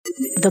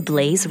The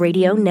Blaze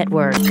Radio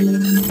Network.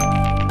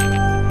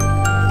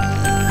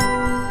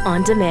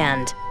 On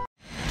demand.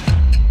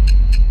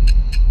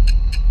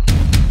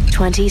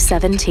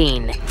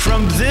 2017.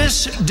 From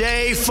this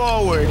day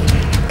forward,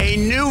 a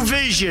new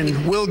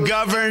vision will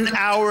govern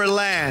our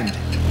land.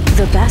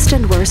 The best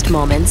and worst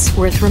moments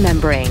worth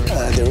remembering.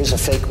 There is a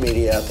fake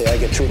media out there. I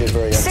get treated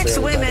very unfairly. 6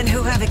 women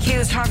who have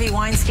accused Harvey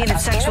Weinstein of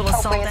sexual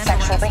assault and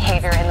sexual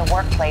behavior in the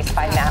workplace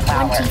by Matt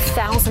Lauer.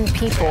 20,000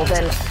 people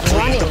then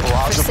running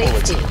for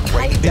safety.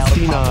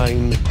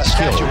 59 A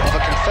statue of a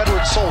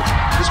Confederate soldier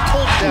was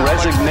pulled down.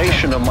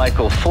 Resignation of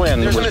Michael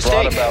Flynn was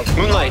brought about.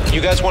 Moonlight,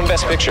 you guys won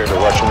Best Picture. The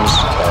Russians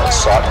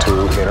sought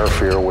to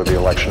interfere with the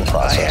election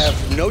process. I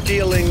have no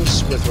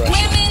dealings with Russia.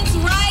 Women's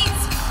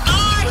rights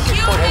are human. The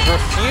court has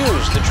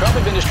refused the Trump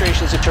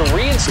administration's to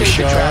reinstate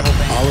the travel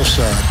ban.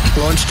 al-Assad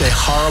launched a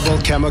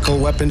horrible chemical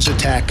weapons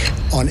attack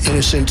on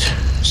innocent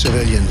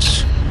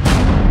civilians.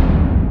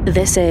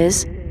 This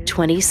is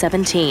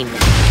 2017.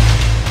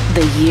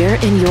 The Year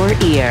in Your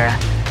Ear.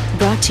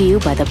 Brought to you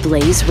by the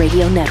Blaze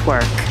Radio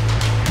Network.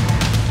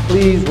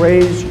 Please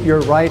raise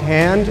your right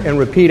hand and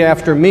repeat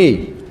after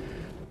me.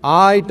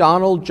 I,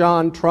 Donald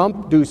John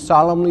Trump, do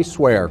solemnly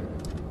swear.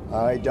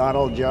 I,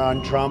 Donald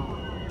John Trump,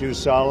 do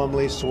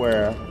solemnly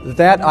swear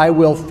That I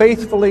will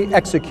faithfully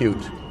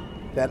execute.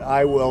 that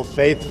I will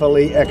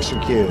faithfully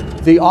execute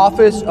The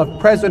office of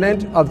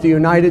President of the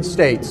United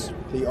States.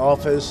 the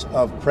office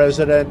of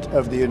President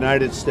of the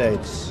United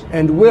States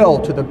And will,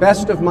 to the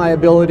best of my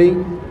ability,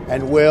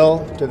 and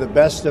will, to the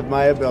best of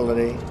my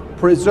ability,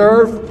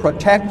 preserve,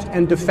 protect,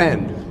 and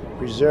defend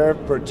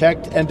preserve,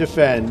 protect, and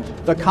defend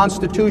the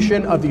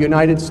Constitution of the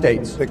United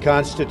States. the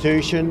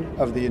Constitution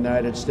of the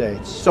United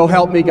States. So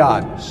help me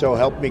God. So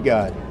help me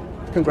God.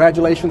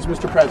 Congratulations,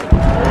 Mr. President.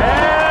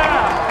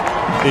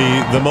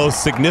 The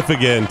most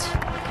significant,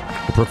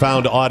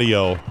 profound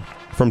audio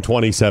from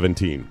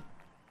 2017.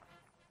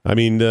 I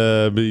mean,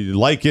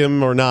 like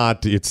him or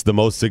not, it's the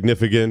most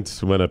significant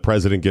when a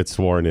president gets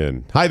sworn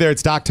in. Hi there,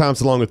 it's Doc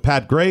Thompson along with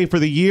Pat Gray for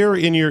the Year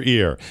in Your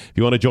Ear. If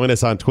you want to join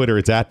us on Twitter,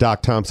 it's at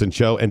Doc Thompson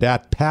Show and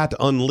at Pat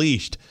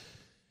Unleashed.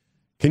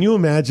 Can you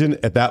imagine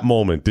at that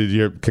moment,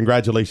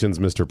 congratulations,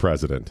 Mr.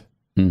 President?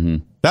 Mm-hmm.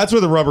 That's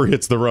where the rubber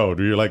hits the road.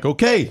 Where you're like,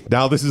 okay,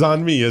 now this is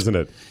on me, isn't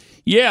it?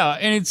 Yeah,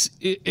 and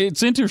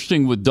it's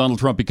interesting with Donald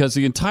Trump because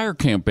the entire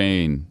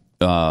campaign,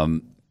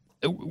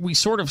 we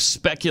sort of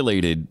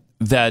speculated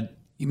that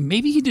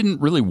maybe he didn't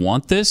really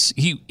want this.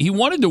 He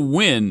wanted to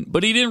win,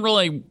 but he didn't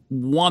really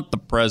want the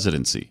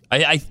presidency.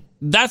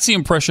 That's the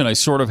impression I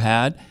sort of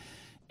had.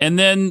 And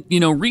then,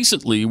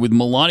 recently with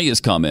Melania's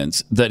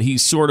comments that he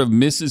sort of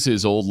misses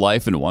his old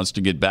life and wants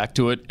to get back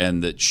to it,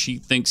 and that she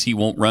thinks he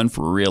won't run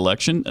for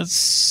re-election, that's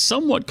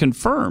somewhat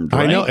confirmed,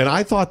 right? I know, and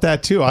I thought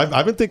that too.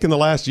 I've been thinking the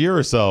last year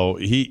or so,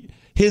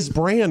 his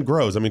brand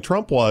grows. I mean,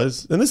 Trump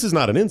was, and this is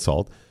not an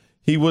insult,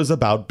 he was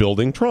about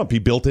building Trump. He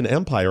built an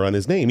empire on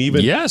his name.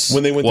 Even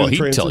when they went through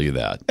the he'd tell you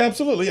that.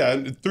 Absolutely, yeah.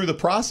 And through the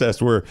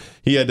process where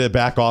he had to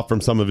back off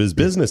from some of his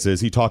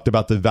businesses, he talked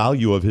about the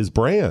value of his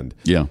brand.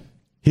 Yeah.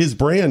 His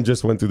brand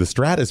just went through the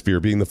stratosphere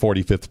being the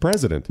 45th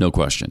president. No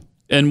question.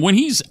 And when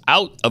he's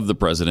out of the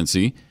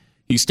presidency,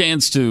 he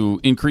stands to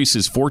increase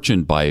his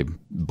fortune by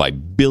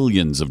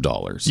billions of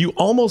dollars. You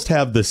almost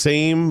have the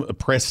same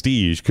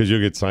prestige because you'll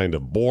get signed to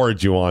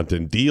boards you want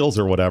and deals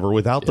or whatever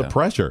without the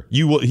pressure.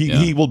 He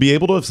will be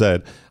able to have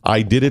said,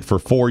 I did it for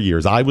 4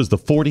 years. I was the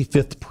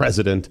 45th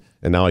president,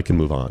 and now I can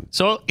move on.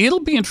 So it'll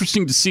be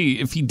interesting to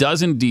see if he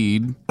does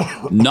indeed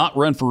not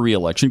run for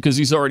re-election, because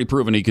he's already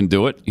proven he can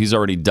do it. He's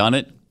already done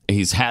it.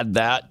 He's had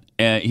that.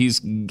 He's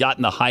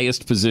gotten the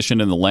highest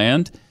position in the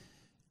land.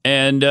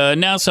 And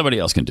now somebody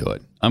else can do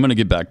it. I'm going to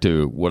get back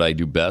to what I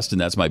do best, and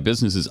that's my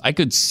businesses. I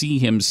could see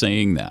him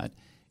saying that,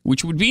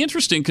 which would be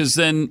interesting because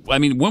then, I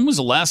mean, when was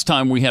the last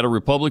time we had a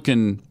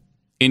Republican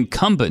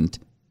incumbent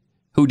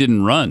who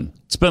didn't run?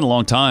 It's been a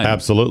long time.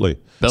 Absolutely.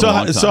 So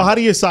how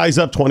do you size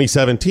up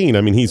 2017?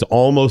 I mean, he's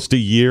almost a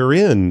year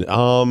in.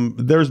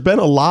 There's been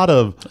a lot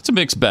of... It's a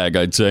mixed bag,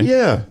 I'd say.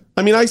 Yeah.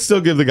 I mean, I still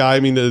give the guy,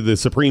 the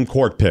Supreme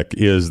Court pick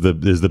is the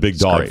big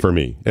dog for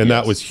me. And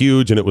that was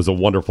huge, and it was a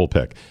wonderful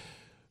pick.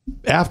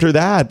 After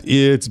that,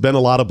 it's been a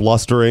lot of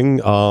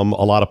blustering, a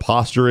lot of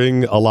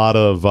posturing, a lot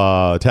of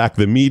attack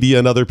the media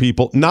and other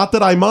people. Not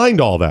that I mind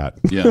all that.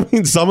 Yeah. I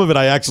mean, some of it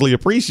I actually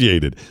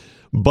appreciated.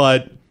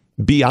 But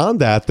beyond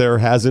that, there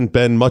hasn't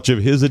been much of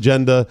his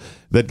agenda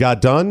that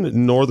got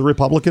done, nor the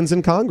Republicans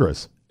in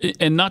Congress.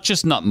 And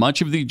not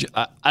much of the...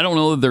 I don't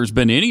know that there's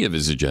been any of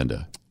his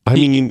agenda. I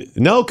mean,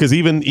 no, because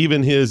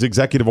even his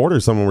executive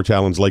orders, some of them were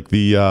challenged, like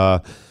the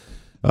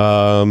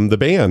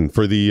ban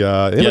for the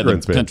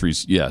immigrants ban.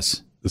 Countries,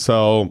 yes.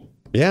 So,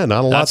 yeah,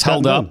 not a lot. That's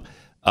held up.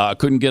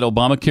 Couldn't get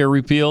Obamacare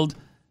repealed.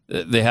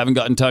 They haven't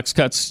gotten tax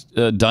cuts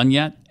done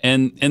yet.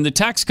 And the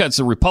tax cuts,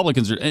 the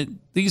Republicans are...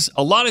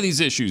 a lot of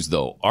these issues,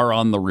 though, are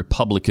on the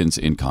Republicans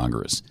in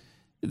Congress.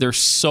 They're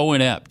so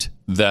inept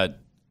that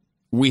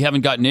we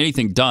haven't gotten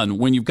anything done.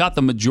 When you've got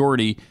the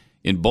majority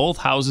in both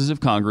houses of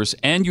Congress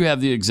and you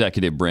have the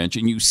executive branch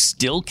and you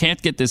still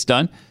can't get this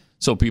done,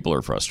 So people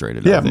are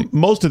frustrated. Yeah,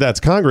 most of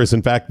that's Congress.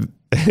 In fact,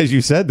 as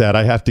you said that,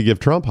 I have to give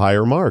Trump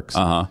higher marks.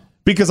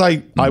 Because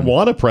I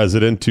want a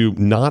president to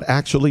not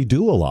actually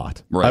do a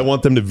lot. Right. I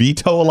want them to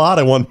veto a lot.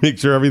 I want to make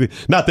sure everything,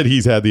 not that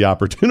he's had the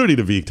opportunity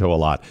to veto a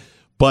lot,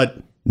 but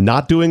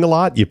not doing a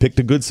lot. You picked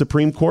a good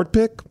Supreme Court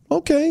pick.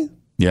 Okay.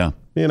 Yeah.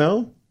 You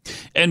know?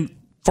 And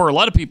for a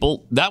lot of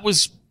people, that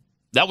was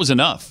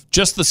enough.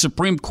 Just the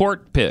Supreme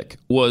Court pick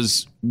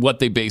was what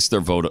they based their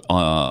vote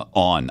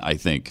on, I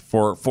think,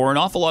 for an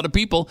awful lot of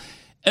people.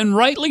 And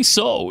rightly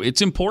so.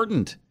 It's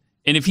important.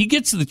 And if he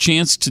gets the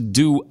chance to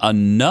do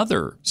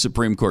another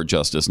Supreme Court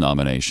justice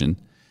nomination,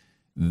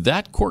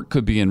 that court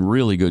could be in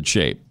really good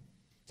shape.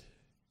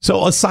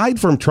 So aside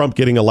from Trump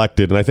getting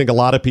elected, and I think a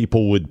lot of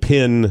people would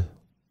pin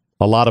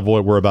a lot of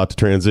what we're about to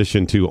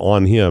transition to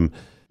on him,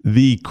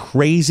 the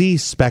crazy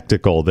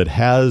spectacle that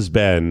has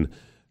been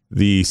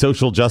the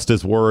social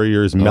justice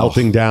warriors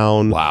melting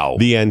down,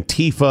 the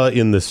Antifa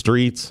in the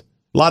streets.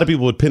 A lot of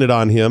people would pin it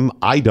on him.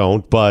 I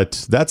don't,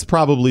 but that's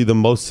probably the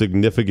most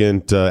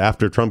significant,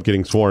 after Trump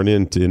getting sworn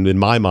in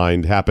my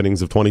mind,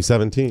 happenings of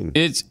 2017.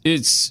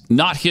 It's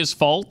not his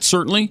fault,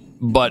 certainly,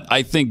 but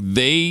I think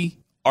they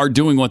are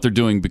doing what they're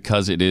doing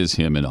because it is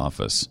him in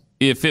office.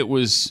 If it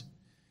was,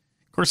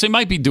 of course, they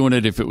might be doing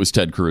it if it was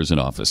Ted Cruz in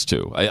office,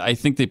 too. I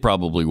think they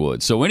probably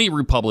would. So any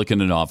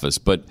Republican in office,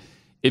 but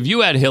if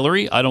you had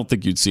Hillary, I don't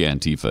think you'd see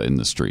Antifa in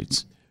the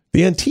streets.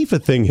 The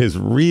Antifa thing has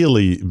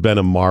really been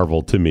a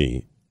marvel to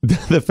me.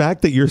 The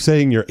fact that you're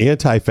saying you're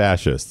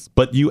anti-fascists,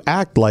 but you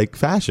act like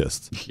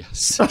fascists.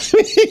 Yes. I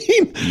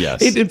mean,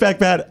 yes. In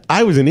fact, Matt,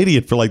 I was an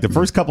idiot for like the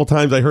first couple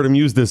times I heard him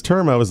use this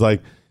term. I was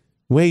like,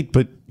 wait,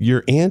 but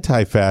you're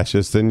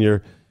anti-fascist and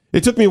you're...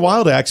 It took me a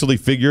while to actually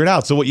figure it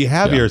out. So what you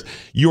have here is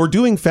you're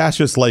doing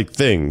fascist-like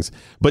things,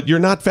 but you're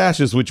not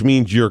fascist, which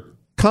means you're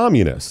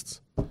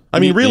communists. I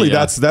mean, really,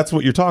 that's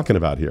what you're talking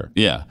about here.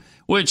 Yeah.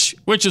 Which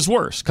is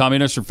worse,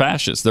 communists or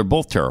fascists? They're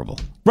both terrible.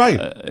 Right.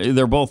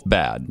 They're both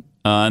bad.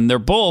 And they're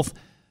both,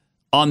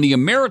 on the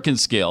American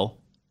scale,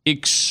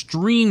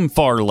 extreme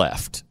far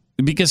left.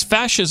 Because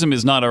fascism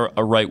is not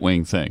a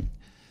right-wing thing.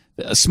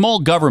 A small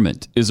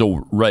government is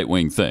a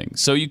right-wing thing.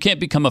 So you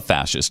can't become a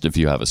fascist if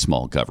you have a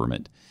small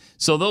government.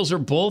 So those are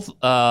both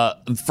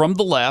from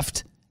the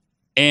left.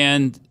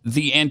 And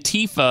the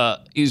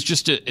Antifa is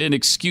just an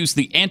excuse.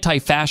 The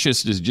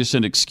anti-fascist is just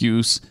an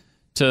excuse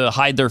to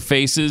hide their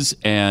faces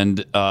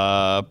and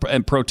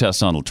protest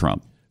Donald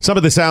Trump. Some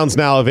of the sounds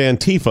now of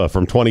Antifa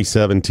from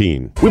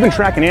 2017. We've been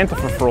tracking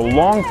Antifa for a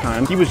long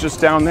time. He was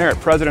just down there at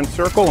President's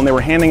Circle, and they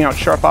were handing out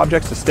sharp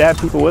objects to stab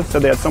people with.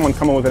 Said they had someone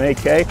come in with an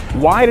AK.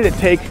 Why did it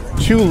take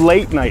two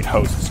late-night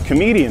hosts,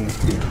 comedians,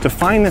 to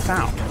find this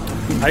out?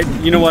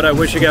 You know what? I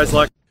wish you guys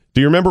luck.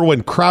 Do you remember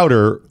when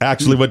Crowder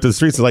actually went to the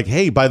streets and like,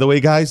 hey, by the way,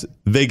 guys,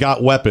 they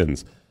got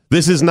weapons.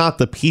 This is not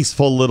the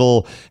peaceful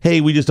little, hey,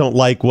 we just don't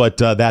like what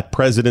that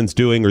president's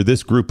doing or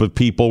this group of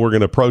people, we're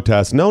going to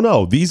protest.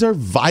 No, these are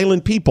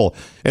violent people.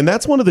 And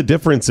that's one of the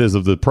differences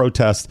of the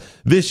protest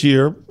this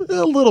year,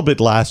 a little bit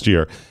last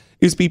year,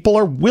 is people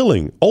are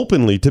willing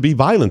openly to be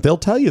violent. They'll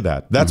tell you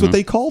that. That's what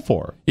they call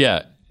for.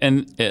 Yeah,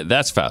 and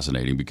that's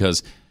fascinating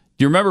because do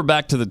you remember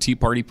back to the Tea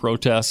Party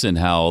protests and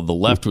how the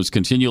left was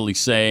continually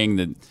saying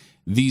that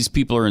these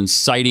people are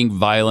inciting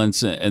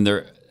violence and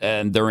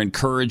they're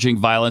encouraging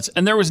violence,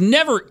 and there was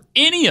never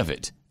any of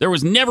it. There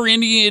was never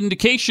any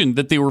indication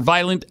that they were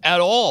violent at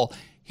all.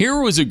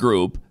 Here was a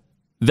group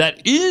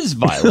that is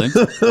violent,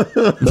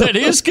 that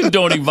is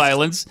condoning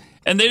violence,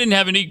 and they didn't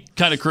have any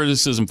kind of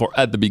criticism for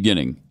at the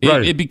beginning.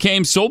 It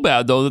became so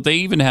bad though that they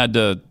even had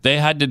to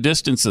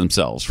distance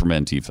themselves from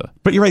Antifa.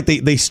 But you're right;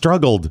 they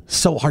struggled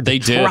so hard to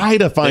try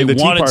to find the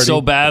Tea Party. They wanted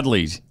so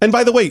badly. And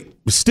by the way,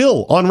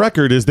 still on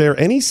record, is there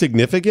any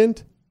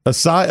significant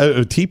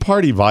Tea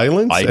Party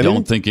violence? I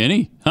don't think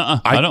any.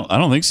 I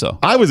don't think so.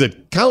 I was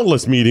at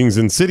countless meetings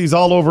in cities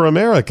all over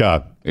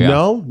America. Yeah.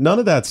 No, none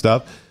of that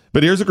stuff.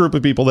 But here's a group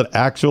of people that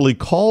actually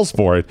calls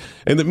for it.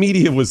 And the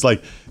media was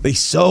like, they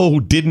so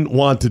didn't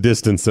want to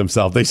distance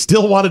themselves. They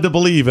still wanted to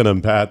believe in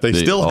him, Pat. They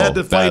still had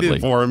to fight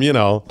it for him, you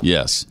know.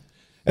 Yes.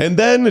 And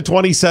then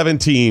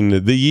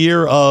 2017, the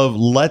year of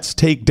let's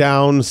take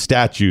down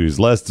statues.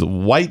 Let's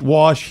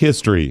whitewash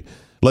history.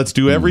 Let's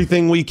do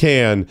everything we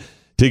can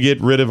to get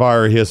rid of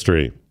our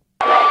history.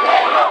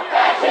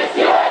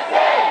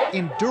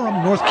 In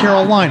Durham, North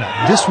Carolina,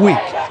 this week,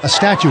 a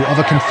statue of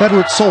a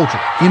Confederate soldier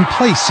in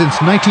place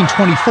since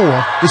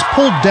 1924 is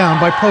pulled down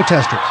by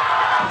protesters.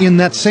 In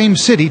that same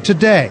city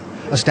today,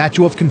 a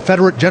statue of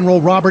Confederate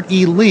General Robert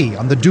E. Lee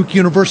on the Duke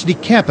University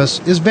campus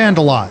is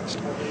vandalized.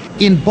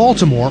 In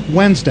Baltimore,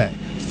 Wednesday,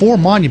 4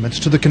 monuments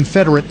to the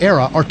Confederate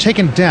era are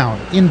taken down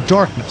in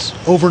darkness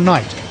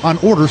overnight on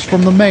orders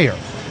from the mayor.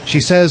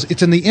 She says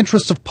it's in the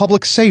interests of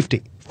public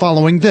safety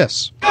following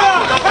this.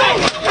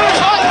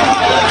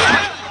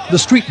 The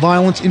street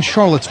violence in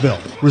Charlottesville,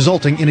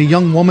 resulting in a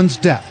young woman's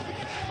death.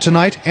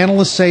 Tonight,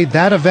 analysts say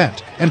that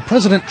event and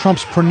President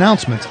Trump's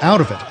pronouncements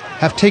out of it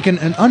have taken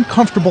an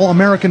uncomfortable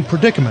American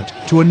predicament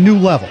to a new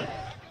level.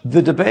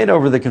 The debate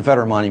over the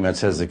Confederate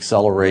monuments has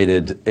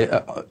accelerated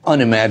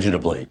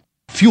unimaginably.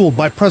 fueled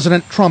by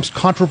President Trump's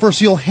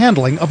controversial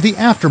handling of the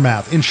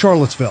aftermath in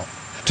Charlottesville.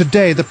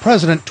 Today, the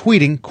president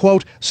tweeting,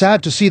 quote,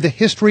 sad to see the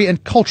history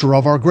and culture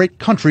of our great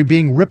country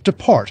being ripped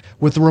apart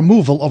with the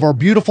removal of our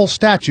beautiful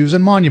statues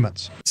and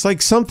monuments. It's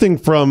like something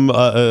from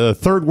a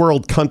third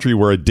world country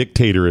where a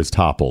dictator is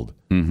toppled.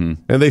 And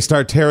they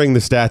start tearing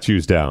the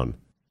statues down.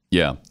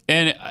 Yeah.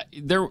 And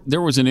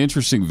there was an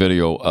interesting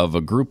video of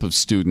a group of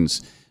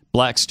students,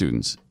 black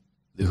students,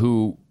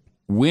 who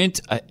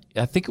went,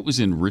 I think it was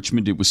in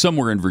Richmond, it was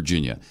somewhere in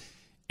Virginia,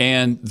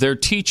 and their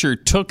teacher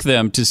took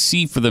them to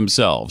see for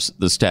themselves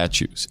the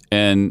statues.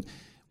 And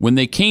when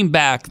they came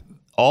back,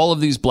 all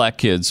of these black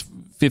kids,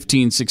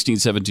 15, 16,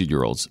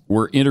 17-year-olds,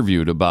 were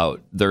interviewed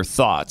about their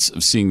thoughts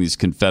of seeing these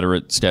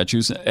Confederate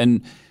statues.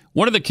 And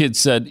one of the kids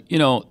said, you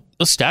know,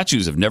 those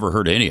statues have never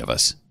hurt any of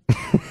us.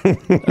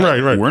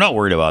 Right. We're not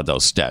worried about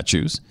those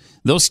statues.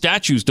 Those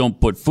statues don't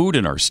put food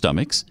in our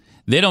stomachs.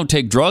 They don't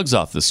take drugs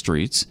off the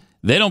streets.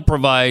 They don't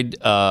provide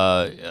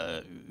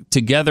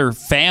together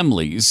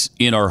families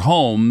in our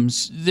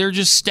homes. They're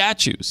just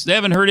statues. They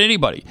haven't hurt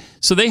anybody.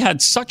 So they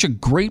had such a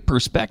great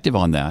perspective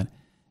on that.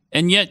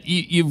 And yet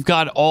you've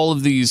got all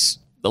of these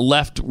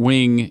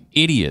left-wing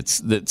idiots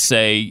that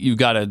say you've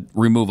got to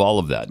remove all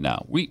of that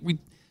now.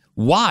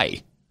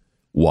 Why?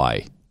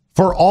 Why?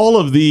 For all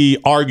of the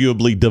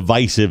arguably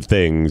divisive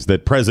things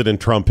that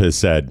President Trump has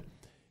said,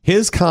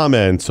 his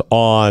comments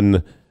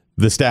on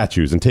the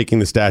statues and taking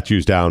the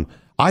statues down,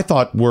 I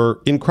thought were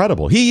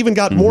incredible. He even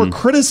got more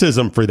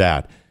criticism for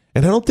that.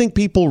 And I don't think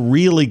people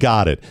really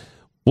got it.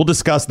 We'll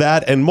discuss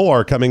that and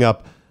more coming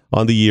up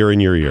on The Year in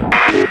Your Ear.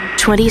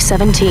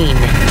 2017.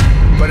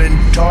 But in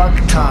dark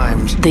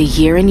times, The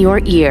Year in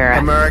Your Ear.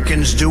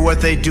 Americans do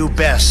what they do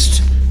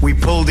best. We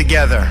pull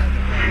together.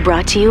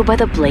 Brought to you by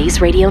the Blaze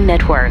Radio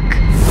Network.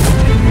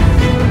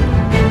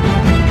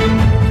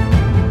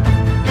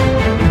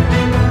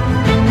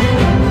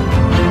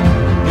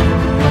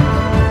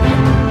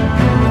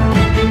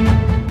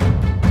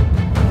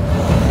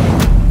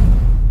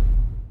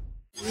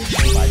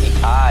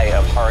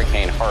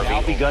 Hurricane Harvey.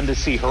 Now begun to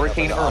see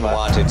Hurricane Irma.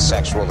 Unwanted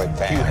sexual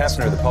advance. Hugh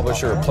Hefner, the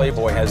publisher of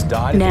Playboy, has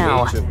died.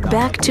 Now,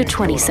 back to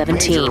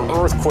 2017.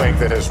 Earthquake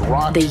that has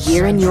rocked The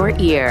Year in Your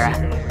Ear.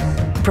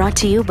 Brought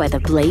to you by the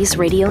Blaze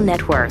Radio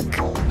Network.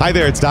 Hi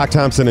there, it's Doc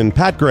Thompson and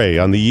Pat Gray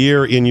on The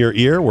Year in Your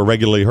Ear. We're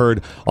regularly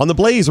heard on the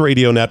Blaze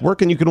Radio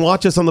Network, and you can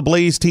watch us on the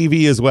Blaze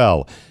TV as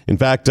well. In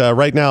fact,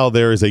 right now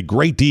there is a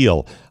great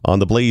deal on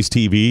the Blaze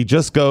TV.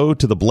 Just go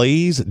to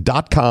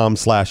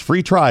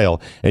theblaze.com/free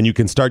trial, and you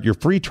can start your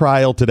free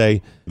trial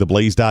today,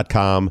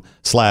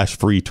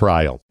 theblaze.com/free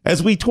trial.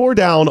 As we tore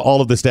down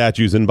all of the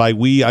statues, and by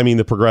we, I mean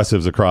the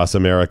progressives across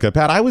America,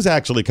 Pat, I was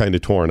actually kind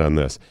of torn on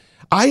this.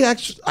 I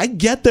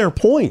get their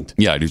point.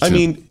 Yeah, I do too. I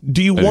mean,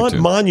 do you want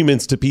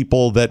monuments to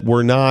people that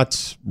were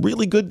not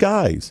really good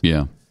guys?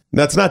 Yeah.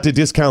 That's not to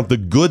discount the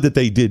good that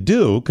they did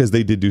do, because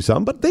they did do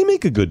some, but they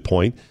make a good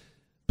point.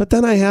 But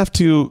then I have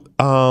to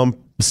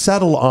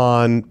settle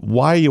on,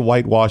 why are you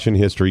whitewashing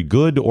history,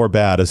 good or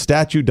bad? A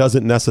statue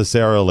doesn't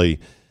necessarily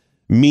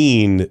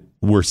mean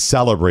we're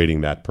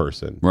celebrating that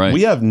person. Right.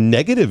 We have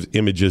negative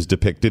images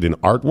depicted in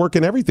artwork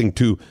and everything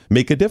to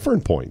make a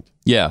different point.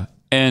 Yeah.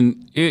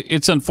 And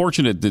it's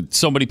unfortunate that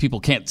so many people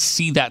can't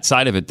see that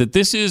side of it, that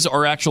this is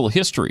our actual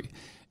history.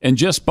 And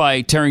just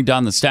by tearing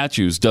down the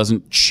statues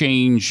doesn't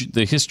change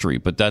the history.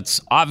 But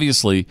that's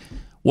obviously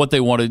what they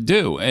want to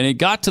do. And it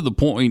got to the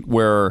point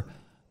where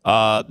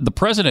the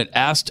president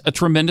asked a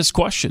tremendous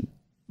question.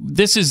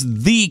 This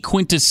is the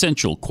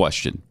quintessential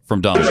question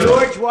from Donald Trump.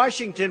 George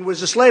Washington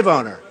was a slave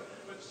owner.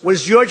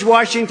 Was George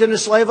Washington a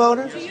slave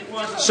owner?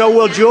 So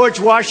will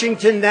George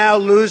Washington now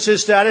lose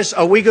his status?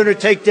 Are we going to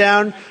take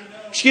down...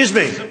 Excuse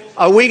me.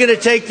 Are we going to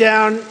take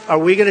down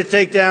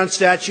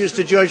statues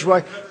to George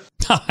Washington?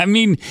 I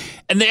mean,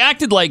 and they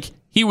acted like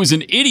he was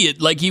an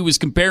idiot, like he was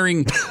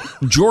comparing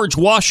George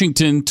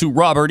Washington to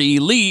Robert E.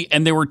 Lee,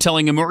 and they were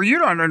telling him, "Oh, you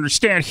don't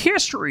understand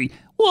history."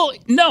 Well,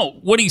 no.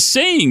 What he's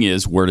saying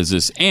is, where does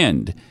this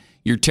end?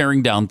 You're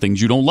tearing down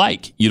things you don't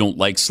like. You don't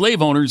like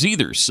slave owners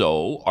either.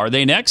 So are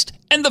they next?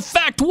 And the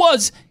fact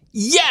was,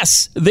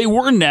 yes, they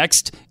were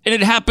next, and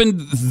it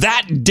happened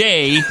that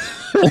day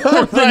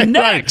or the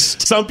next.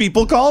 Right. Some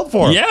people called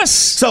for it. Yes.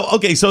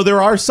 So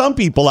there are some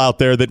people out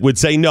there that would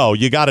say, no,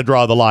 you got to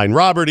draw the line.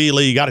 Robert E.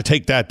 Lee, you got to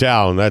take that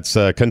down. That's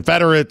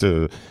Confederate,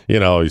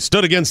 he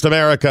stood against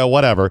America,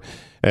 whatever.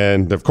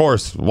 And, of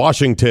course,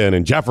 Washington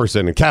and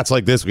Jefferson and cats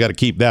like this, we got to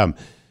keep them.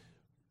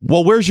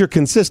 Well, where's your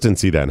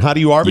consistency then? How do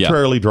you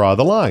arbitrarily draw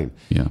the line?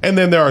 Yeah. And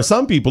then there are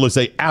some people who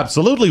say,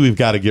 absolutely, we've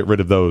got to get rid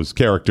of those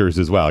characters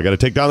as well. I got to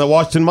take down the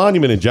Washington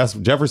Monument and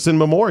Jefferson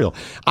Memorial.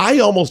 I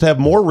almost have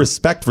more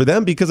respect for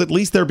them because at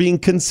least they're being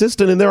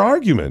consistent in their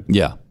argument.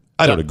 Yeah.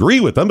 I don't agree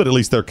with them, but at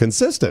least they're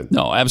consistent.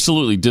 No,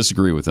 absolutely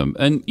disagree with them.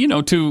 And,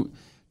 to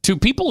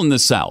people in the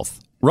South,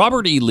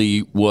 Robert E.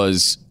 Lee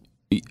was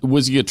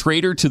he a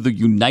traitor to the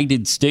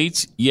United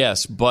States?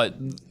 Yes, but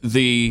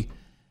the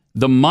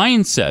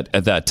mindset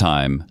at that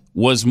time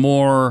was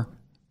more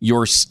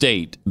your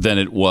state than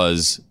it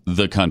was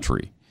the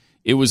country.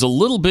 it was a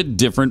little bit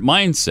different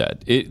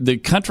mindset. The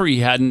country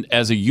hadn't,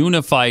 as a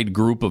unified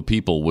group of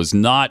people, was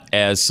not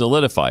as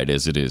solidified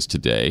as it is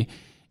today.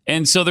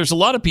 And so there's a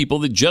lot of people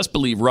that just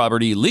believe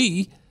Robert E.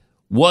 Lee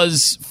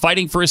was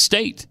fighting for his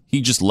state.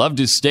 He just loved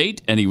his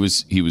state, and he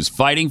was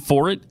fighting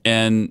for it,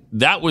 and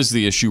that was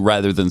the issue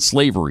rather than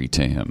slavery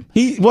to him.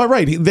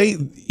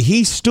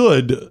 He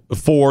stood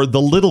for the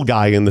little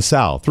guy in the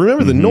South.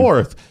 Remember, the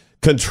North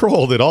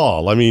controlled it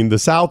all. I mean, the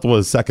South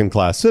was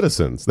second-class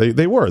citizens.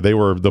 They were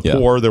the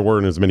poor. There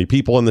weren't as many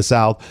people in the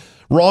South.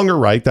 Wrong or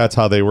right, that's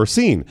how they were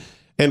seen.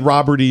 And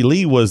Robert E.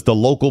 Lee was the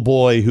local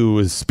boy who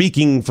was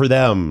speaking for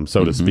them,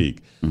 so to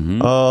speak.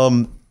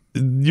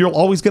 You're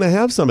always going to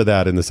have some of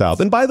that in the South.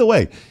 And by the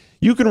way,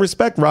 you can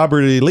respect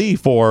Robert E. Lee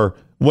for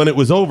when it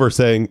was over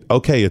saying,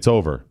 okay, it's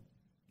over.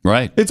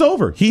 Right. It's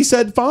over. He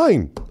said,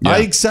 fine, I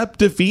accept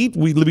defeat.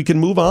 We can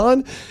move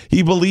on.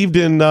 He believed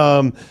in,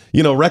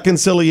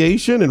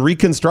 reconciliation and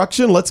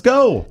reconstruction. Let's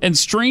go. And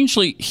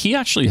strangely, he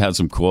actually had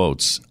some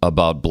quotes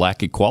about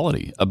black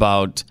equality,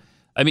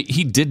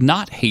 he did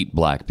not hate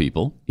black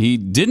people. He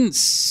didn't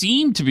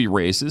seem to be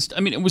racist. I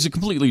mean, it was a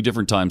completely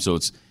different time, so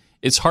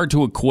it's hard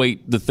to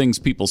equate the things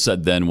people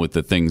said then with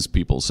the things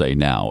people say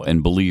now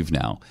and believe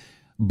now.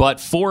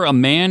 But for a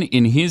man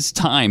in his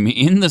time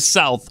in the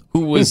South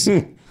who was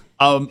the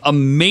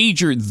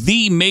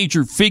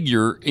major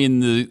figure in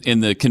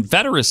the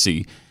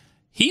Confederacy,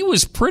 he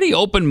was pretty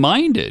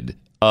open-minded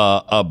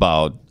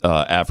about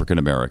African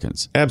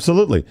Americans.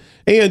 Absolutely.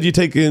 And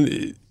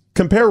you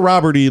compare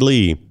Robert E.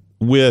 Lee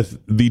with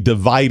the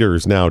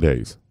dividers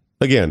nowadays.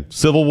 Again,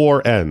 Civil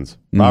War ends.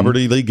 Robert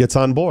E. Lee gets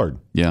on board.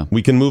 Yeah.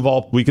 We can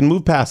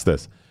move past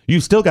this.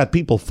 You've still got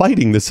people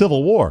fighting the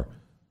Civil War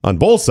on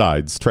both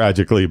sides,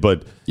 tragically,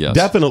 but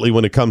definitely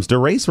when it comes to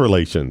race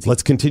relations.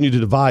 Let's continue to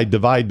divide.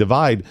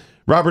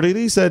 Robert E.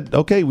 Lee said,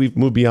 okay, we've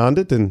moved beyond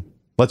it, and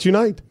let's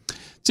unite.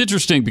 It's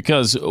interesting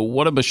because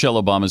one of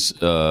Michelle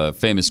Obama's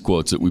famous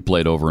quotes that we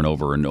played over and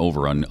over and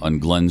over on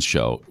Glenn's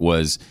show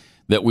was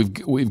that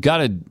we've got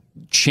to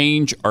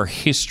change our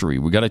history.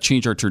 We've got to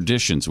change our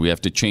traditions. We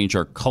have to change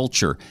our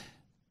culture.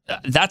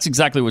 That's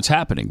exactly what's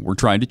happening. We're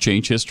trying to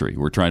change history.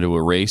 We're trying to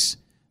erase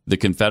the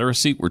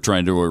Confederacy. We're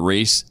trying to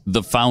erase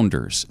the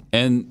founders.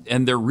 And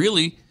they're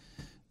really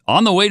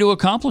on the way to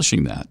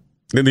accomplishing that.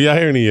 And the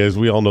irony is,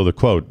 we all know the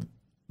quote,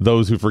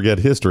 those who forget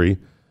history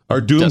are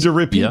doomed to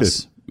repeat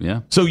it.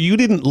 Yeah. So you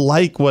didn't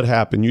like what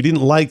happened. You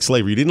didn't like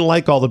slavery. You didn't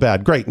like all the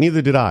bad. Great.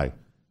 Neither did I.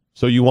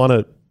 So you want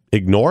to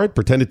ignore it,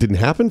 pretend it didn't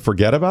happen,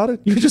 forget about it?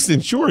 You're just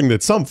ensuring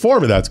that some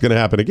form of that's going to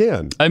happen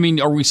again. I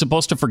mean, are we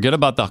supposed to forget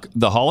about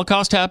the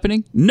Holocaust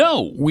happening?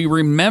 No, we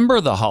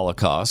remember the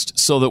Holocaust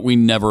so that we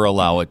never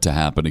allow it to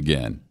happen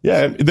again.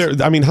 Yeah,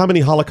 how many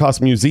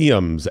Holocaust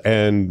museums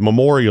and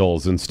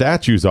memorials and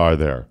statues are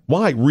there?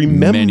 Why?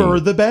 Remember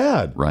the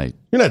bad. Right.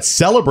 You're not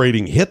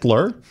celebrating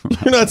Hitler.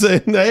 You're not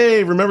saying,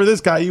 hey, remember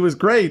this guy, he was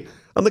great.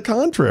 On the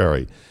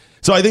contrary.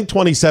 So I think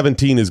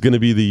 2017 is going to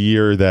be the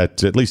year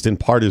that, at least in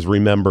part, is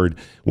remembered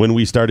when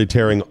we started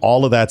tearing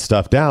all of that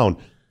stuff down.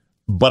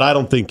 But I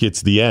don't think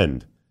it's the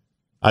end.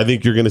 I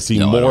think you're going to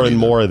see more and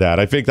more of that.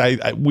 I think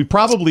we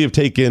probably have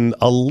taken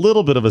a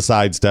little bit of a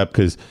sidestep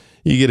because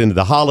you get into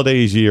the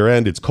holidays, year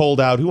end, it's cold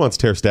out. Who wants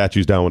to tear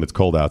statues down when it's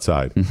cold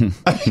outside?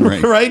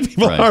 Right?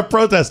 People are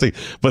protesting.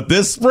 But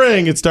this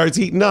spring, it starts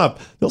heating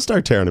up. They'll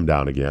start tearing them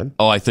down again.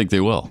 Oh, I think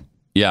they will.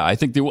 Yeah, I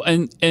think they will.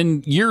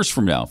 And years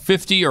from now,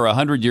 50 or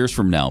 100 years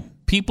from now,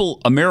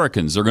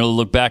 Americans are going to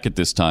look back at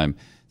this time,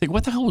 think,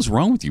 what the hell was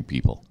wrong with you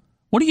people?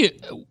 What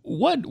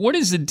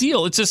is the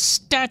deal? It's a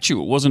statue.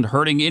 It wasn't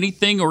hurting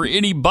anything or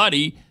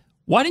anybody.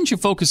 Why didn't you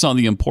focus on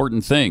the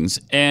important things?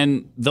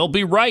 And they'll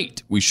be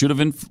right. We should have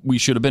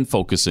been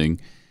focusing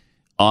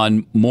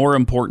on more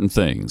important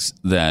things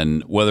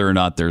than whether or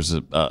not there's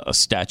a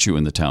statue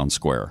in the town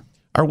square.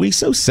 Are we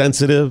so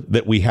sensitive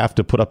that we have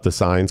to put up the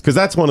signs? Because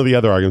that's one of the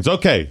other arguments.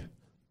 Okay,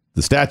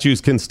 the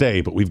statues can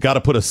stay, but we've got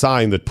to put a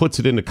sign that puts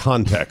it into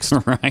context.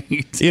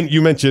 Right. You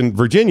mentioned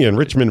Virginia, in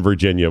Richmond,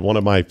 Virginia, one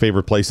of my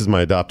favorite places,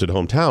 my adopted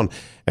hometown.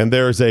 And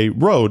there's a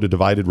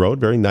divided road,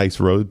 very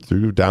nice road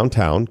through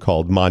downtown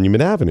called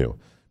Monument Avenue.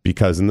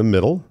 Because in the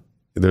middle,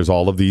 there's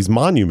all of these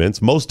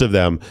monuments, most of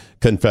them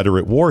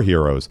Confederate war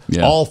heroes,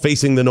 all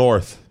facing the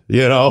north.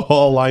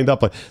 All lined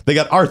up. They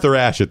got Arthur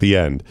Ashe at the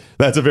end.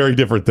 That's a very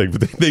different thing. But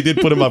they did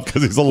put him up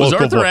because he's a local.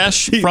 Was Arthur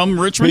Ashe from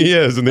Richmond? He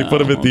is, and they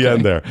put him at the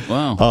end there.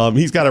 Wow.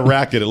 He's got a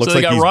racket. It looks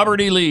like they got Robert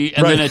E. Lee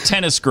and then a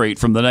tennis grate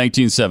from the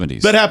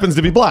 1970s. That happens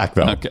to be black,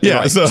 though. Okay.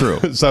 Yeah, right,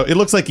 true. So it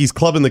looks like he's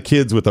clubbing the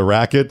kids with a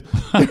racket.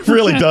 It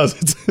really does.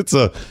 It's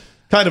a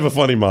kind of a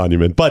funny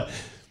monument, but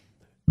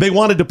they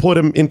wanted to put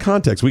him in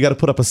context. We got to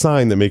put up a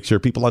sign that makes sure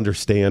people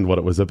understand what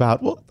it was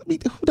about. Well, I mean,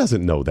 who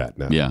doesn't know that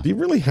now? Yeah. Do you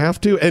really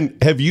have to? And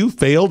have you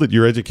failed at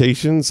your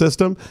education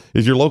system?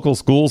 Is your local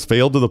schools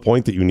failed to the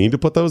point that you need to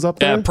put those up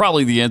there?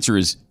 Probably the answer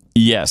is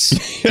yes.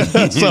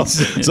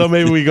 so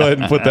maybe we go ahead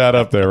and put that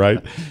up there,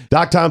 right?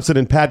 Doc Thompson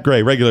and Pat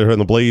Gray, regular here on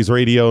the Blaze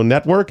Radio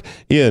Network,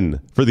 in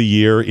for the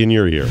year in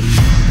your ear.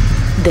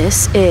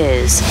 This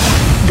is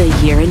The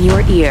Year in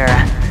Your Ear,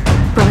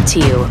 brought to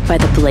you by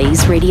the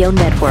Blaze Radio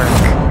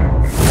Network.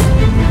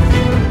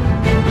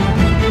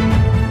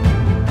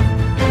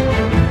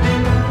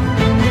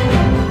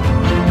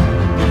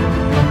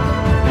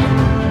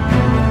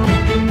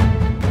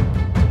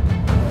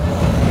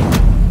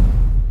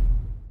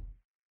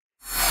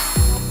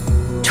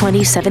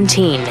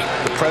 2017.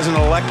 The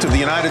President-elect of the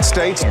United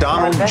States,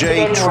 Donald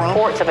J. Trump.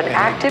 Reports of an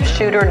active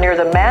shooter near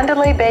the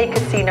Mandalay Bay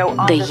Casino.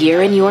 The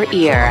year in your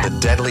ear. The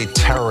deadly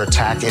terror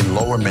attack in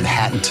Lower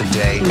Manhattan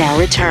today Now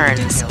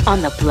returns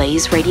on the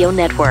Blaze Radio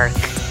Network.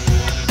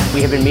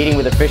 We have been meeting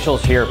with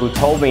officials here who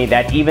told me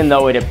that even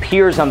though it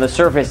appears on the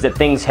surface that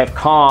things have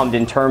calmed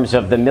in terms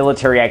of the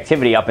military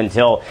activity up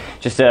until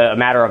just a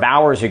matter of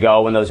hours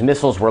ago when those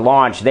missiles were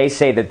launched, they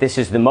say that this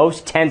is the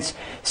most tense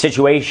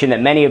situation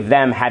that many of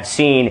them have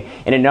seen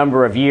in a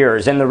number of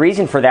years. And the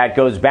reason for that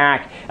goes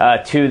back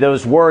to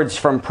those words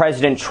from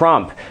President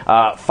Trump,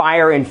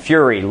 fire and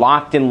fury,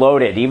 locked and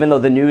loaded. Even though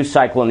the news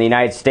cycle in the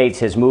United States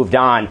has moved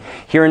on,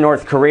 here in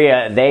North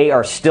Korea, they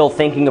are still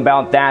thinking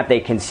about that. They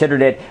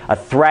considered it a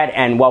threat.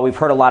 And while we've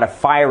heard a lot of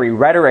fiery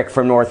rhetoric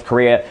from North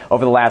Korea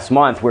over the last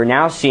month, we're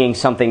now seeing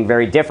something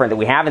very different that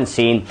we haven't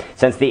seen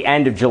since the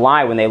end of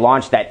July when they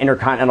launched that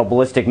intercontinental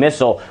ballistic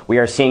missile. We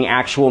are seeing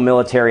actual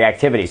military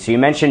activity. So you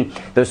mentioned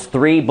those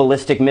 3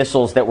 ballistic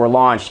missiles that were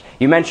launched.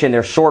 You mentioned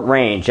they're short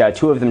range.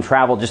 2 of them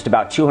travel just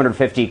about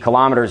 250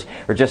 kilometers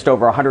or just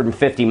over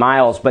 150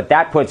 miles. But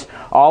that puts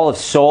all of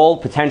Seoul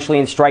potentially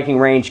in striking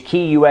range,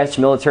 key U.S.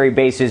 military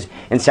bases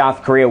in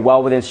South Korea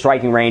well within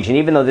striking range. And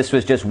even though this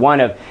was just one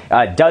of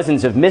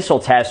dozens of missile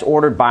tests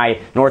ordered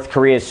by North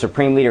Korea's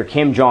Supreme Leader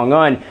Kim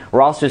Jong-un,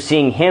 we're also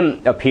seeing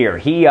him appear.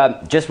 He,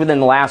 just within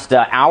the last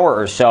hour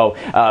or so,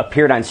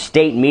 appeared on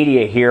state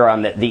media here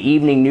on the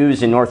evening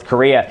news in North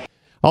Korea.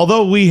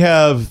 Although we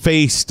have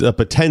faced a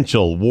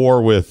potential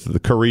war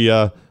with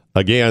Korea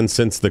again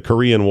since the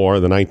Korean War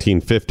in the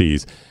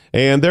 1950s,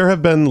 and there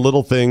have been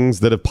little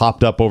things that have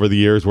popped up over the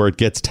years where it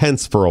gets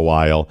tense for a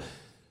while,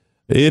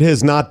 it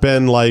has not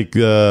been like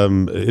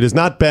it has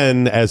not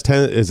been as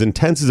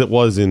intense as it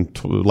was in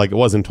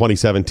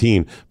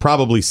 2017,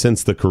 probably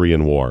since the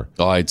Korean War.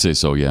 Oh, I'd say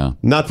so, yeah.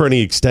 Not for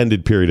any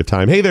extended period of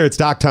time. Hey there, it's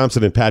Doc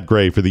Thompson and Pat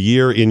Gray for the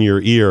year in your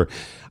ear.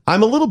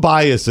 I'm a little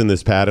biased in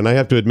this, Pat, and I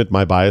have to admit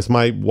my bias.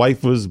 My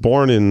wife was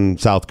born in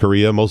South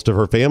Korea. Most of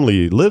her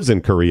family lives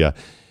in Korea.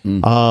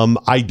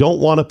 I don't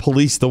want to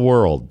police the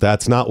world.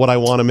 That's not what I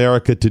want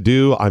America to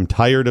do. I'm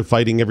tired of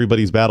fighting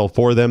everybody's battle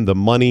for them, the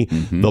money,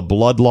 the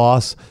blood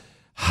loss.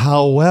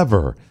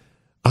 However,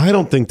 I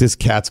don't think this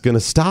cat's going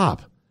to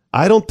stop.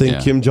 I don't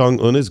think Kim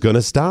Jong-un is going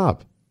to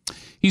stop.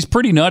 He's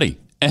pretty nutty.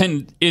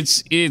 And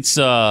it's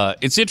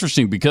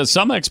interesting because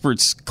some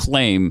experts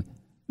claim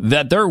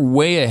that they're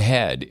way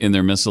ahead in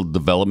their missile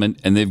development,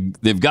 and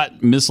they've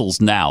got missiles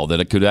now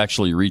that it could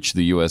actually reach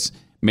the U.S.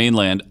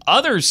 mainland.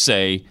 Others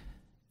say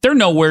they're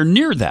nowhere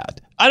near that.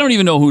 I don't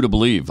even know who to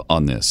believe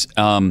on this.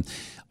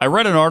 I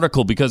read an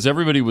article because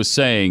everybody was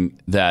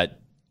saying that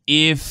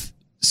if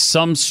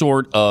some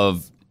sort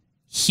of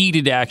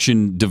heated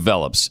action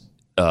develops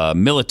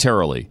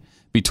militarily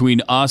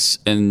between us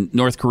and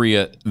North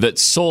Korea, that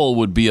Seoul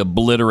would be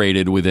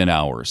obliterated within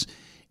hours.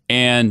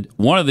 And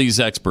one of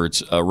these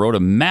experts wrote a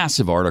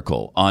massive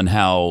article on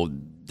how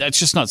that's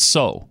just not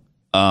so,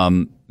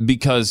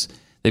 because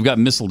they've got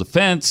missile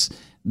defense.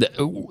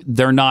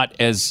 They're not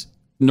as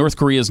North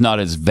Korea is not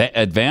as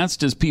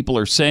advanced as people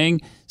are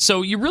saying.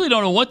 So you really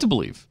don't know what to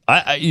believe.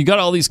 You got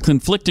all these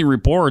conflicting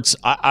reports.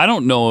 I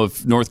don't know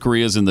if North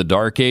Korea is in the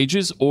dark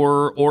ages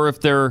or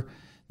if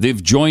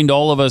they've joined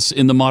all of us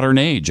in the modern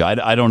age.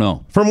 I don't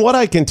know. From what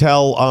I can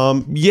tell,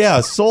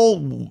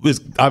 Seoul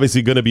is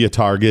obviously going to be a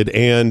target,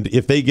 and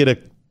if they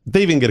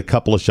even get a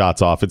couple of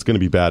shots off, it's going to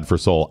be bad for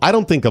Seoul. I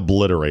don't think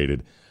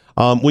obliterated.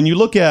 When you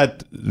look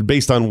at,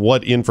 based on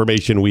what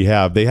information we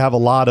have, they have a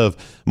lot of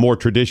more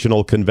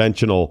traditional,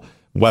 conventional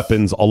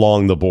weapons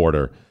along the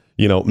border.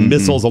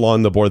 Missiles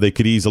along the border they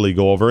could easily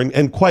go over,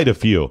 and quite a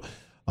few.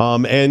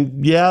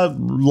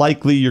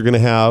 Likely you're going to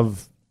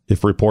have,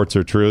 if reports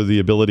are true, the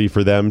ability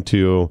for them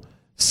to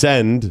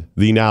send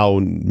the now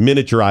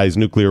miniaturized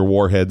nuclear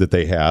warhead that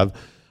they have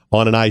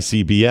on an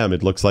ICBM.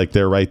 It looks like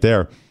they're right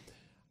there.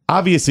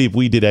 Obviously, if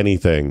we did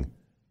anything,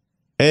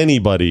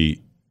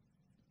 anybody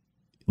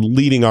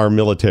leading our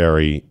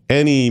military,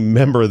 any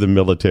member of the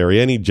military,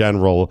 any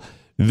general,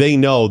 they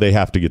know they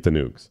have to get the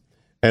nukes.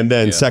 And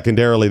then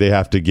secondarily, they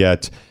have to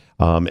get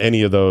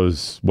any of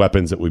those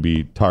weapons that would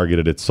be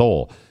targeted at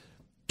Seoul.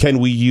 Can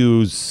we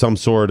use some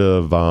sort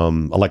of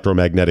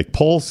electromagnetic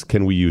pulse?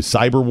 Can we use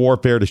cyber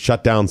warfare to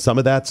shut down some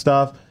of that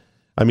stuff?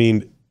 I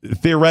mean,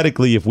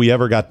 theoretically, if we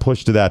ever got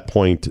pushed to that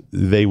point,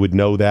 they would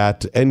know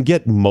that and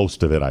get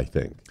most of it, I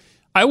think.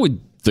 I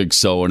would think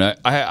so, and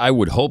I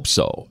would hope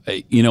so.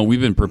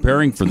 We've been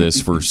preparing for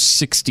this for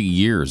 60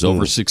 years,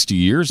 over 60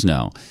 years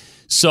now.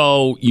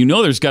 So,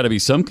 there's got to be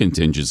some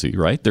contingency,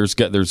 right? There's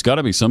got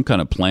to be some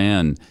kind of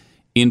plan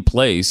in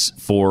place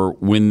for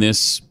when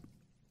this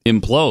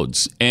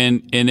implodes.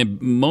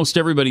 And most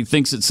everybody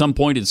thinks at some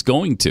point it's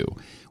going to,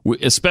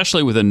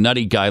 especially with a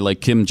nutty guy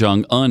like Kim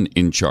Jong-un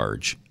in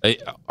charge.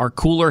 Are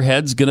cooler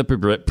heads going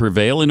to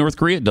prevail in North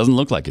Korea? It doesn't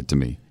look like it to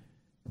me.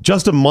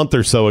 Just a month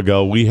or so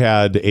ago, we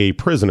had a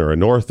prisoner, a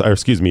North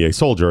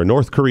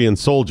Korean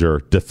soldier,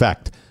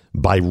 defect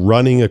by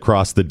running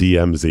across the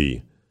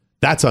DMZ.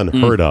 That's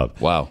unheard of.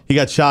 Wow. He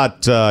got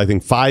shot, I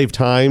think, 5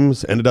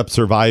 times, ended up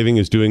surviving,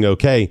 is doing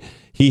okay.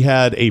 He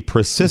had a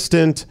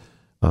persistent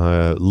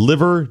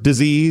liver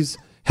disease,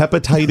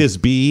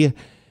 hepatitis B,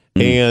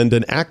 and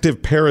an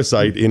active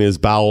parasite in his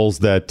bowels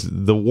that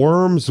the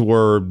worms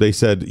were, they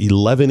said,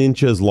 11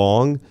 inches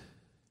long.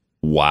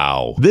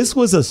 Wow. This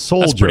was a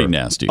soldier. That's pretty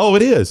nasty. Oh,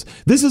 it is.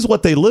 This is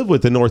what they live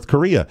with in North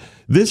Korea.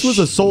 This was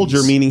a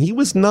soldier, meaning he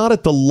was not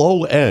at the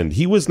low end.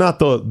 He was not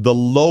the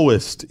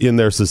lowest in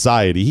their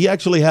society. He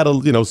actually had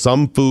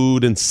some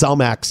food and some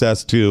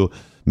access to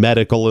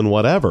medical and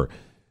whatever.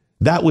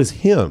 That was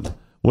him.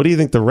 What do you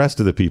think the rest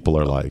of the people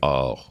are like?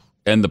 Oh,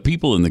 and the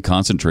people in the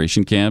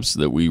concentration camps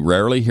that we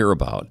rarely hear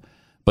about,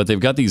 but they've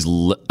got these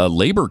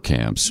labor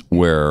camps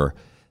where,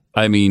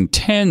 I mean,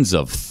 tens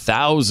of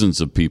thousands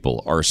of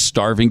people are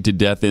starving to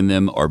death in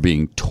them, are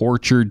being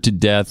tortured to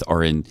death,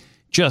 are in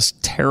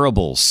just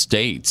terrible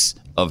states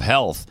of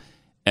health.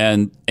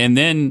 And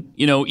then,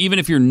 even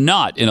if you're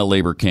not in a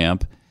labor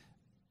camp,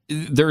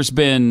 there's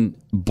been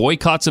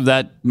boycotts of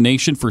that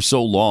nation for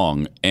so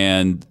long,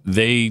 and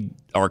they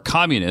are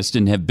communist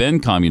and have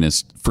been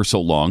communist for so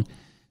long.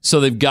 So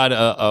they've got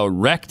a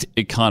wrecked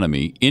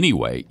economy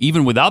anyway,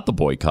 even without the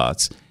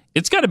boycotts.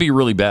 It's got to be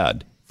really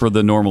bad for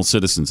the normal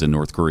citizens in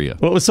North Korea.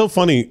 Well, it was so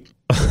funny.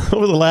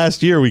 Over the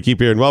last year, we keep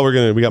hearing,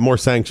 we got more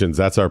sanctions.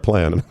 That's our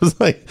plan. And I was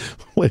like,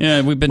 wait. Yeah,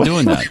 we've been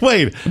doing that.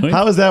 Wait,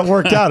 how has that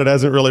worked out? It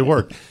hasn't really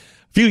worked. A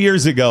few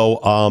years ago,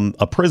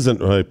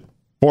 a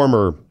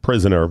former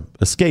prisoner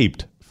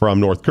escaped from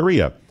North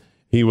Korea.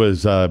 He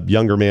was a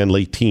younger man,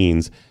 late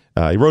teens.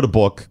 He wrote a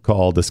book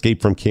called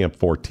Escape from Camp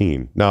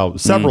 14. Now,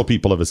 several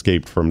people have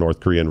escaped from North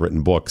Korea and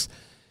written books.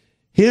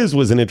 His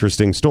was an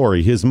interesting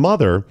story. His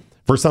mother,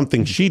 for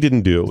something she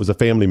didn't do, it was a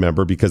family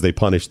member because they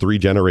punished 3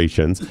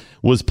 generations,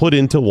 was put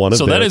into one of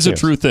their So that is camps.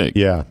 a true thing.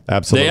 Yeah,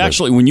 absolutely. They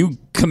actually, when you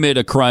commit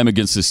a crime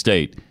against the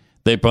state,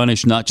 they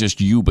punish not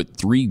just you, but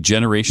 3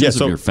 generations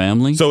of your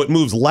family? So it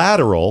moves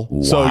lateral.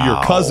 Wow. So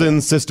your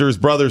cousins, sisters,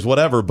 brothers,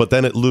 whatever, but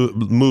then it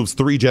moves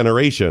 3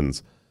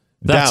 generations.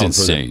 That's down.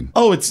 insane.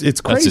 Oh, it's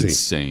crazy. That's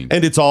insane.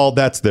 And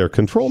that's their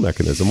control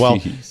mechanism. Well,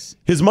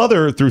 his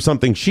mother, through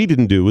something she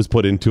didn't do, was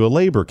put into a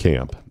labor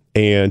camp,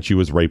 and she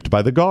was raped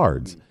by the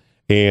guards.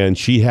 And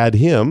she had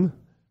him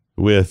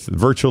with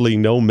virtually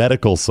no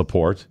medical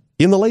support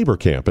in the labor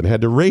camp and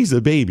had to raise a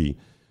baby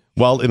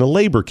while in a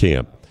labor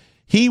camp.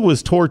 He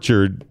was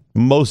tortured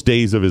most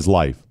days of his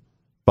life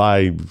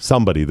by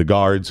somebody, the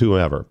guards,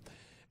 whoever.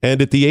 And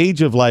at the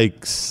age of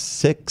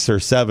 6 or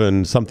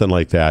 7, something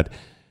like that,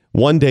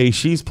 one day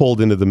she's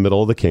pulled into the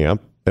middle of the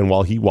camp, and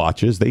while he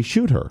watches, they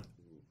shoot her.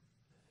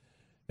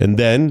 And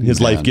then his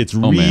life gets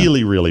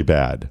really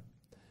bad.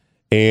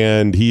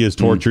 And he is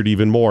tortured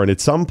even more. And at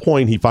some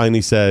point, he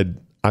finally said,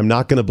 I'm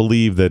not going to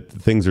believe that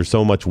things are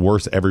so much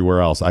worse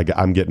everywhere else.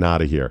 I'm getting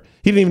out of here.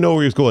 He didn't even know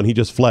where he was going. He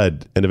just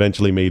fled and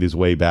eventually made his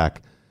way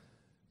to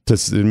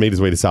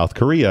South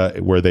Korea,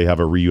 where they have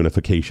a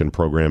reunification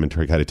program and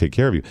try to take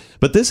care of you.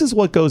 But this is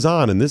what goes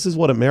on, and this is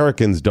what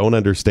Americans don't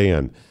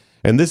understand.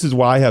 And this is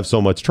why I have so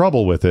much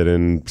trouble with it,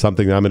 and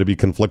something I'm going to be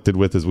conflicted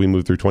with as we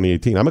move through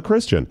 2018. I'm a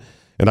Christian,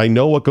 and I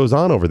know what goes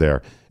on over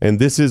there. And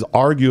this is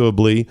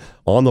arguably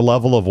on the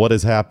level of what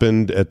has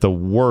happened at the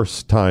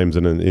worst times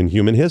in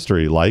human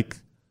history, like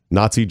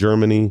Nazi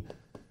Germany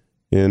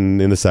in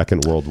the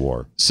Second World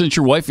War. Since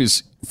your wife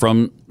is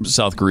from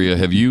South Korea,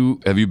 have you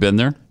been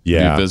there?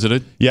 Yeah. Have you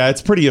visited? Yeah,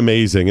 it's pretty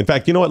amazing. In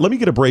fact, you know what? Let me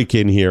get a break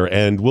in here,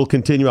 and we'll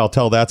continue. I'll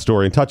tell that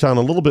story and touch on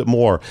a little bit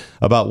more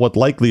about what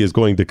likely is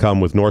going to come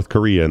with North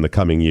Korea in the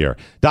coming year.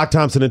 Doc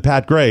Thompson and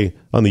Pat Gray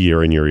on The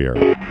Year in Your Ear.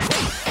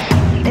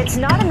 It's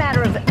not a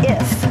matter of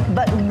if,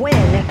 but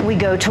when we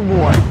go to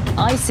war.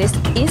 ISIS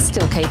is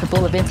still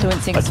capable of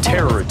influencing a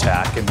terror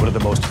attack in one of the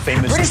most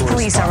famous British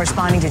police are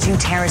responding to 2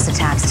 terrorist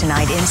attacks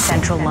tonight in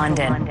central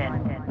London.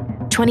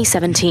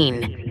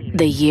 2017,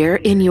 The Year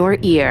in Your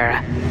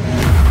Ear.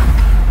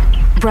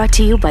 Brought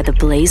to you by the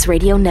Blaze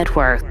Radio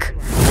Network.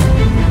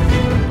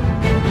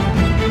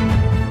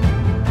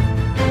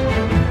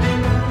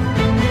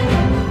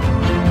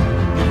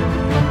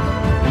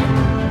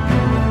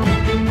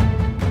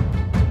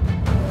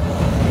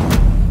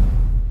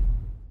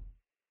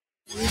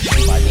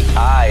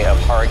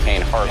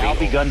 Hurricane Harvey. Now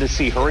begun to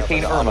see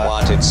Hurricane Irma.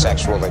 Unwanted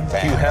sexual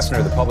advance. Hugh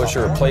Hefner, the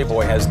publisher of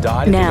Playboy, has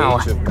died. Now,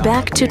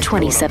 back to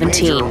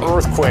 2017.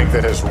 Earthquake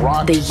that has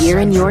rocked The Year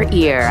in Your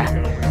Ear.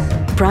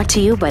 Brought to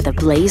you by the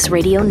Blaze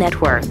Radio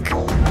Network.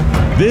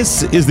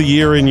 This is The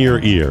Year in Your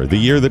Ear, the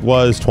year that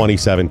was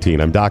 2017.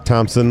 I'm Doc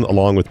Thompson,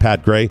 along with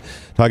Pat Gray,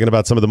 talking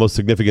about some of the most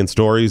significant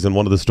stories, and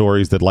one of the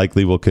stories that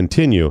likely will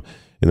continue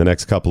in the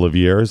next couple of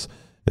years,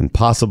 and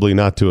possibly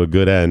not to a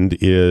good end,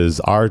 is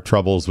our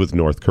troubles with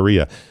North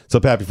Korea.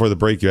 So, Pat, before the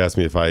break, you asked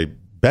me if I've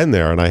been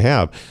there, and I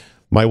have.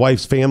 My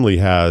wife's family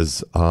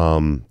has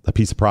a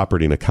piece of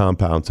property in a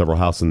compound, several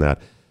houses in that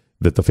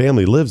the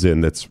family lives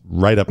in, that's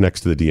right up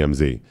next to the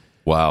DMZ.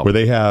 Wow. Where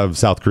they have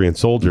South Korean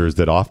soldiers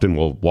that often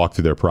will walk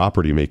through their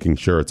property, making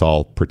sure it's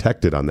all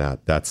protected on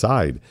that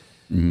side.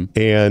 Mm-hmm.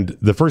 And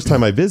the first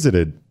time I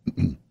visited,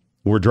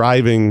 we're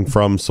driving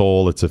from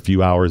Seoul. It's a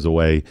few hours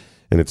away,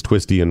 and it's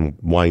twisty and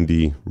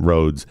windy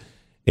roads.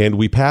 And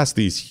we passed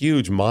these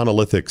huge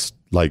monolithic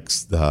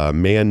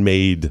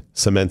man-made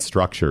cement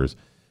structures,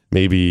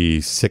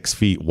 maybe 6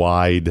 feet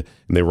wide,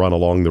 and they run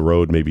along the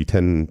road maybe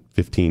 10,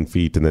 15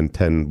 feet, and then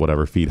 10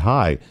 whatever feet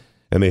high.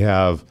 And they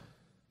have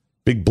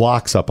big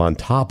blocks up on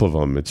top of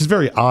them. It's just a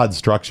very odd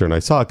structure. And I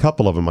saw a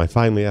couple of them. I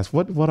finally asked,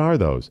 what are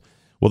those?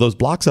 Well, those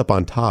blocks up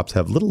on tops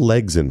have little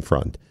legs in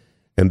front,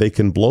 and they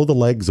can blow the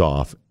legs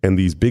off, and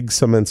these big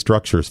cement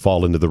structures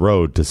fall into the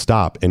road to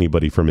stop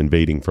anybody from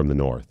invading from the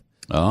north.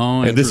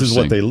 Oh, and this is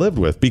what they lived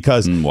with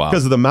because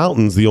of the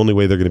mountains. The only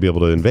way they're going to be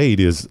able to invade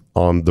is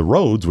on the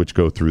roads, which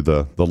go through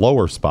the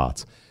lower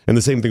spots. And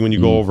the same thing when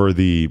you go over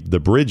the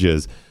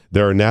bridges,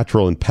 there are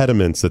natural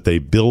impediments that they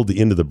build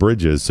into the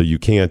bridges so you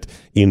can't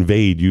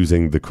invade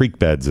using the creek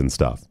beds and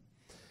stuff.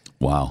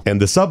 Wow.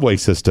 And the subway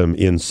system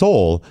in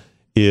Seoul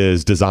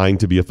is designed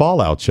to be a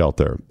fallout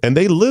shelter. And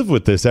they live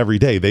with this every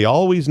day. They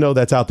always know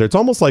that's out there. It's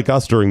almost like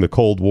us during the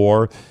Cold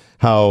War,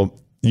 how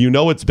you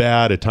know it's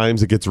bad. At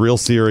times it gets real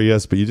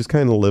serious, but you just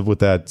kind of live with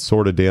that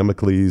sort of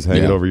Damocles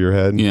hanging over your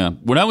head. Yeah.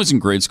 When I was in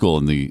grade school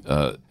in the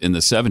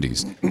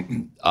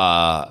 70s,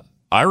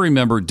 I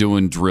remember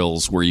doing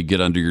drills where you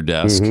get under your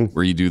desk,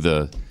 where you do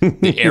the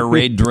air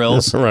raid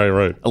drills.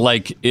 Right.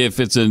 Like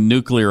if it's a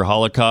nuclear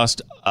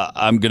holocaust,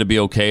 I'm going to be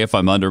okay if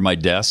I'm under my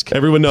desk.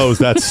 Everyone knows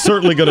that's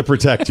certainly going to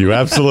protect you.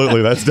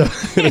 Absolutely. That's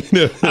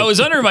definitely. I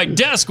was under my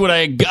desk when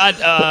I got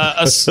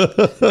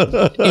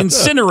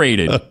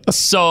incinerated.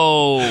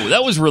 So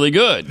that was really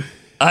good.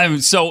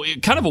 So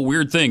kind of a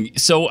weird thing.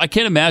 So I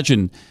can't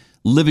imagine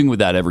living with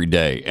that every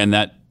day and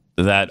that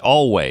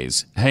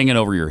always hanging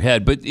over your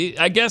head. But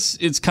I guess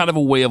it's kind of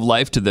a way of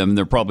life to them.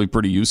 They're probably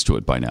pretty used to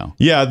it by now.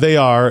 Yeah, they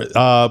are.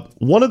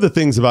 One of the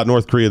things about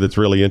North Korea that's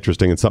really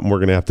interesting and something we're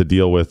going to have to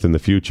deal with in the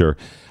future,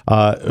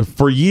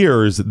 for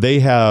years,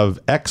 they have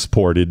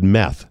exported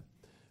meth.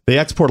 They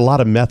export a lot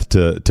of meth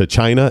to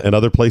China and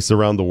other places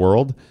around the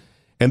world,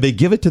 and they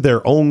give it to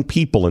their own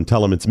people and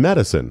tell them it's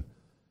medicine.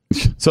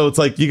 So it's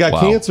like, you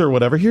got cancer or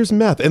whatever, here's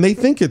meth. And they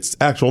think it's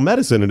actual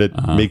medicine, and it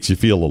makes you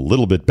feel a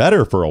little bit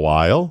better for a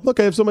while. Look,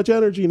 I have so much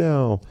energy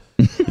now.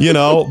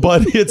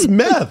 But it's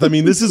meth. I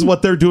mean, this is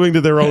what they're doing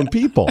to their own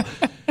people.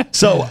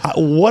 So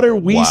what are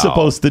we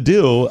supposed to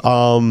do?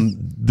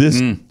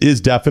 This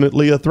is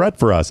definitely a threat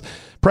for us.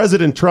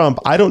 President Trump,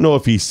 I don't know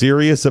if he's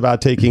serious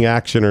about taking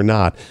action or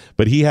not,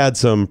 but he had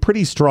some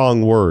pretty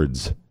strong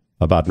words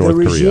about North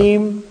Korea. The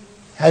regime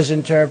has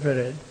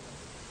interpreted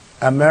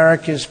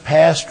America's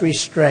past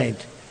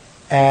restraint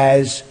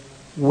as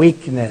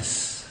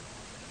weakness.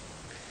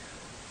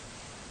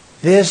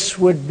 This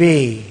would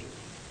be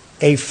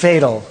a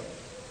fatal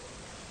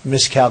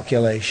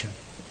miscalculation.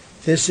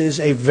 This is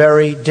a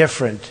very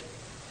different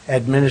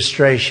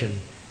administration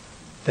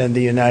than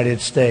the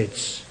United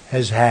States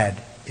has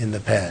had in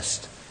the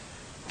past.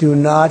 Do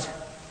not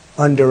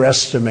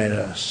underestimate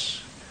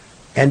us,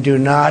 and do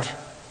not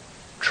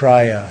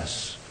try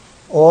us.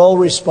 All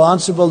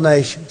responsible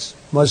nations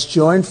must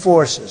join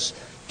forces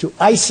to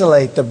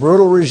isolate the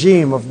brutal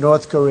regime of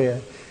North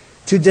Korea,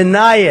 to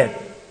deny it,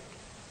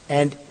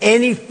 and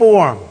any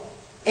form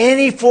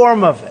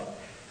of it,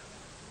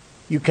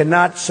 you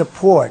cannot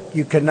support,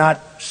 you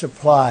cannot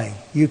supply,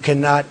 you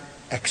cannot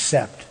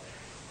accept.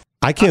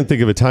 I can't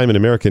think of a time in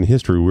American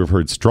history where we've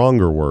heard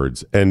stronger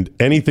words, and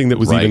anything that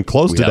was even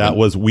close to that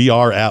was, we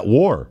are at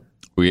war.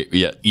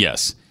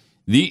 Yes.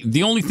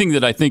 The only thing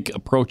that I think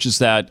approaches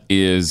that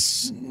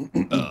is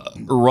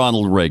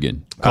Ronald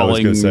Reagan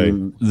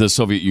calling the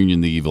Soviet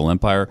Union the evil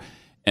empire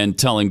and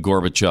telling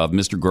Gorbachev,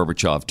 Mr.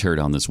 Gorbachev, tear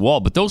down this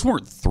wall. But those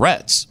weren't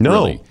threats,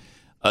 really.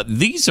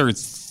 These are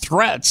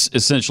threats,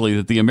 essentially,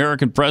 that the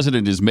American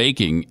president is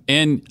making.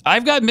 And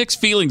I've got mixed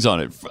feelings on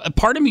it.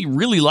 Part of me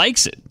really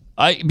likes it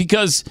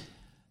because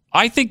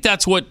I think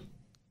that's what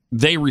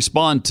they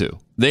respond to.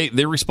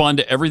 They respond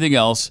to everything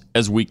else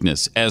as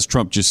weakness, as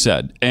Trump just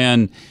said.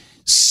 And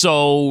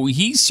so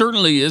he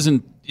certainly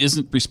isn't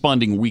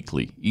responding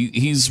weakly.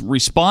 He's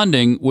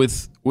responding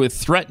with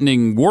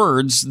threatening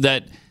words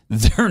that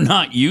they're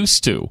not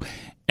used to.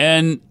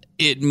 And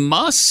it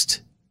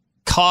must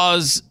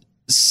cause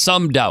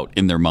some doubt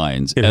in their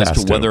minds as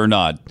to whether or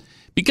not,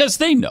 because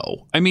they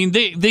know. I mean,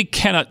 they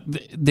cannot,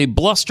 they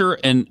bluster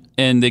and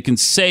they can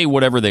say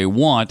whatever they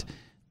want,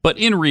 but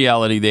in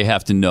reality, they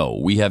have to know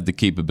we have the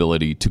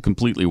capability to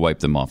completely wipe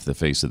them off the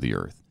face of the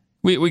earth.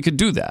 We could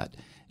do that.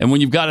 And when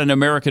you've got an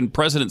American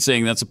president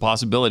saying that's a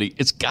possibility,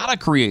 it's got to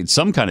create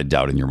some kind of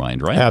doubt in your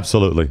mind, right?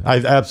 Absolutely. I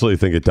absolutely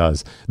think it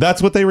does.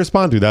 That's what they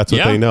respond to. That's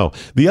what they know.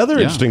 The other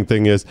interesting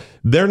thing is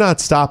they're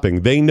not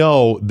stopping. They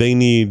know they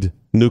need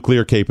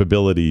nuclear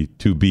capability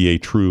to be a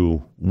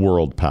true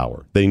world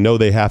power. They know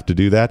they have to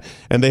do that,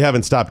 and they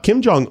haven't stopped.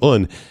 Kim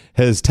Jong-un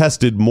has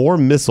tested more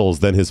missiles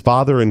than his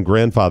father and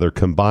grandfather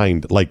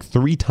combined, like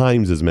 3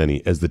 times as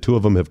many as the two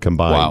of them have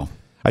combined. Wow.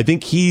 I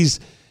think he's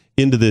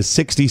into the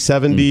 60,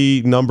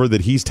 70 number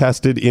that he's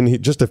tested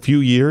in just a few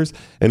years.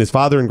 And his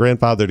father and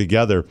grandfather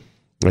together,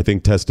 I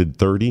think, tested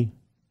 30.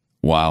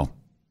 Wow.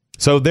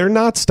 So they're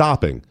not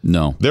stopping.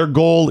 No. Their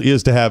goal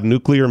is to have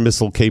nuclear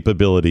missile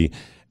capability.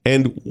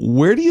 And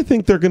where do you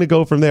think they're going to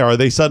go from there? Are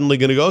they suddenly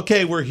going to go,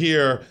 okay, we're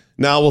here,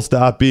 now we'll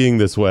stop being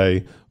this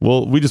way.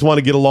 Well, we just want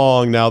to get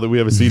along now that we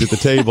have a seat at the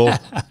table.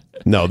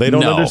 No, they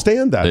don't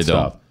understand that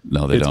stuff.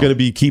 No, they don't. It's going to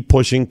be keep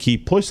pushing.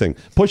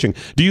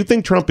 Do you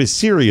think Trump is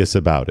serious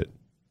about it?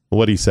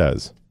 What he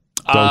says?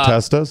 Don't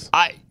test us?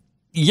 I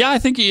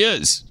think he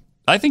is.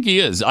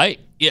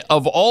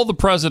 Of all the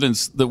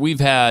presidents that we've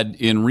had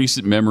in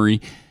recent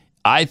memory,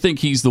 I think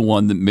he's the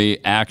one that may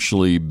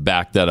actually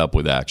back that up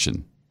with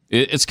action.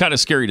 It's kind of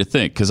scary to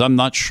think because I'm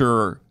not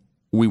sure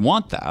we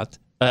want that.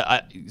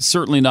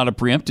 Certainly not a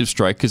preemptive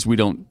strike because we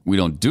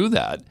don't do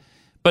that.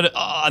 But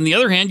on the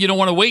other hand, you don't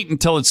want to wait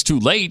until it's too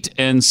late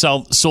and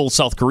Seoul,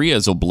 South Korea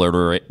is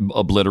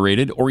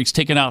obliterated or he's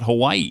taken out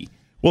Hawaii.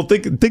 Well,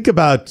 think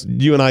about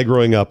you and I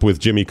growing up with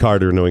Jimmy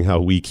Carter, knowing how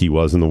weak he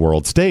was in the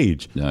world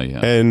stage.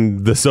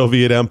 And the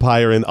Soviet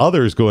Empire and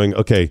others going,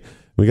 okay,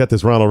 we got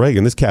this Ronald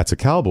Reagan. This cat's a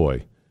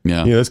cowboy.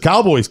 Yeah. This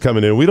cowboy's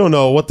coming in. We don't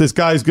know what this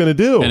guy's going to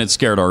do. And it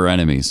scared our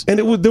enemies. And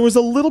there was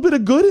a little bit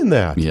of good in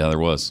that. Yeah, there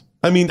was.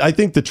 I mean, I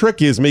think the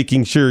trick is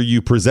making sure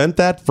you present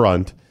that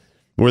front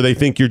where they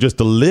think you're just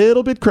a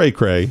little bit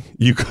cray-cray.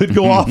 You could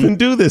go off and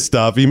do this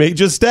stuff. You may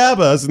just stab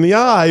us in the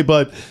eye,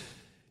 but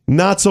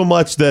not so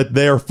much that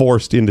they're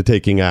forced into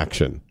taking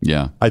action.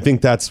 Yeah. I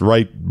think that's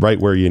right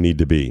where you need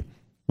to be.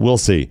 We'll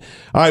see.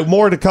 All right,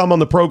 more to come on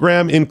the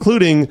program,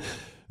 including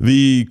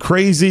the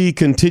crazy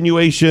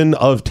continuation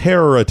of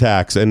terror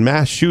attacks and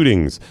mass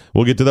shootings.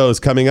 We'll get to those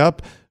coming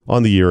up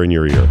on The Year in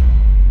Your Ear.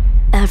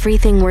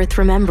 Everything worth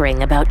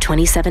remembering about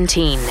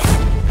 2017.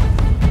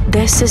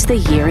 This is The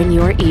Year in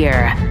Your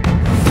Ear.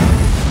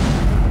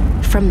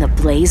 From the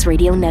Blaze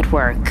Radio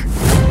Network.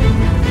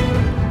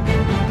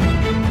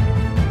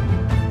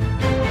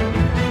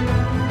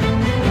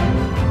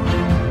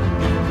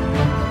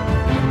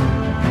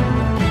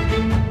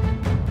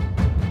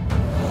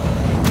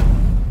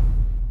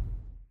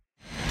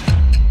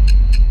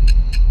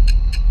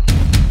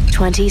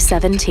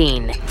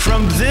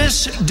 From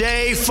this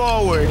day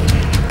forward,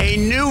 a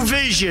new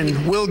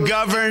vision will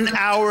govern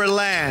our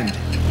land.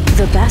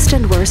 The best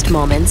and worst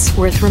moments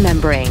worth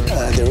remembering.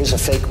 There is a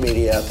fake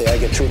media out there. I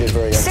get treated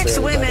very unfairly. 6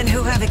 women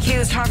who have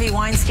accused Harvey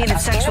Weinstein of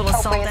sexual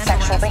assault and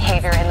sexual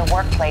behavior in the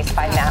workplace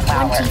by Matt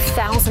Lauer.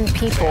 20,000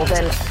 people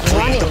then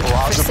running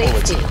for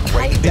safety.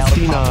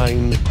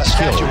 59 A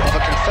statue of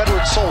a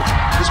Confederate soldier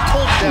is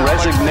pulled down.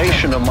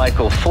 Resignation of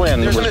Michael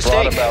Flynn was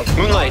brought about.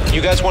 Moonlight,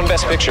 you guys won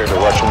Best Picture. The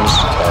Russians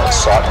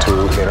sought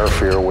to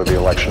interfere with the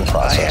election I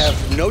process.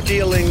 have no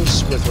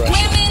dealings with Russia.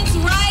 Women's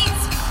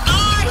rights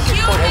are The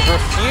court has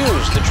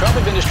refused the Trump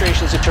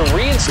administration to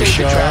reinstate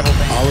the travel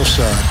ban.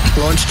 al-Assad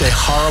launched a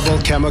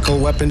horrible chemical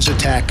weapons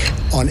attack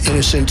on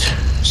innocent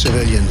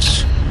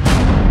civilians.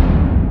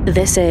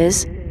 This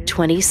is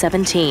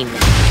 2017.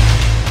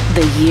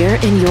 The Year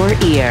in Your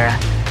Ear.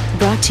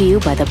 Brought to you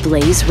by the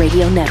Blaze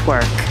Radio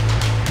Network.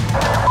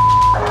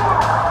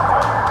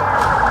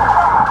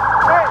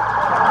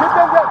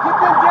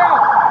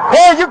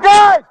 Hey, you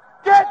guys,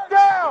 get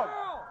down!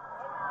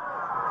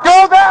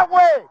 Go that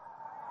way!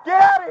 Get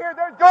out of here!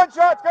 There's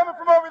gunshots coming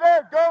from over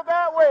there! Go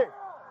that way!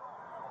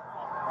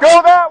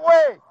 Go that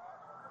way!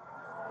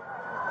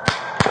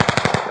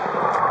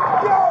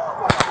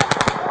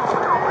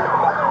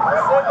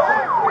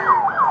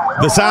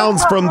 The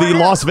sounds from the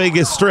Las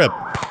Vegas Strip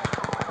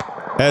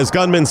as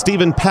gunman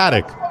Stephen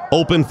Paddock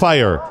opened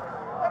fire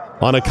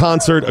on a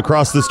concert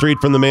across the street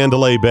from the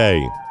Mandalay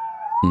Bay.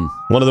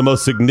 One of the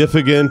most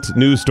significant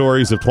news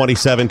stories of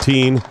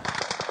 2017. And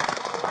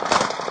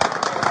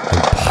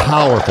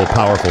powerful,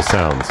 powerful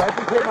sounds.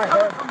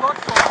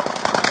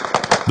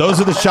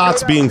 Those are the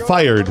shots being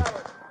fired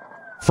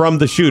from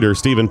the shooter,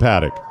 Stephen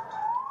Paddock.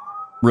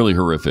 Really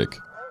horrific.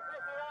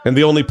 And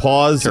the only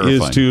pause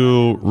is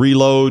to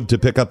reload, to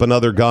pick up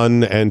another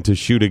gun, and to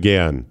shoot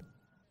again.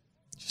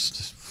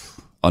 Just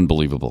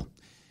unbelievable.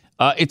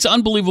 It's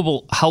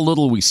unbelievable how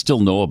little we still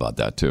know about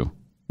that, too.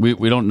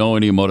 We don't know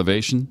any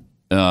motivation.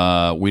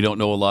 We don't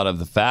know a lot of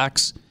the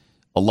facts.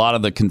 A lot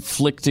of the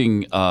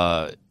conflicting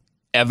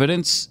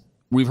evidence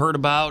we've heard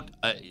about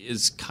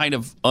is kind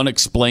of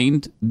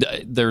unexplained.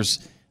 There's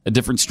a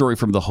different story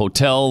from the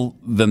hotel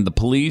than the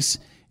police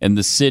and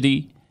the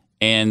city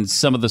and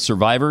some of the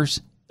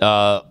survivors.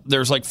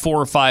 There's like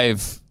 4 or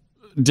 5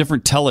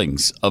 different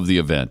tellings of the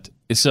event.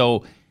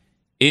 So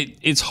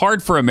it's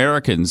hard for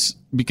Americans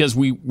because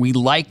we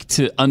like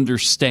to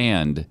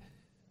understand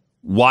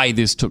why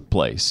this took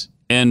place,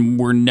 and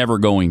we're never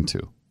going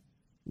to.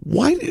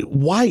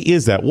 Why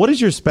is that? What is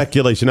your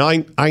speculation? Now,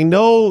 I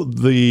know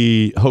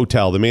the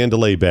hotel, the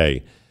Mandalay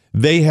Bay,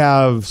 they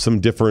have some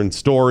different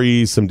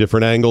stories, some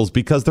different angles,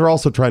 because they're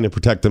also trying to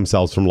protect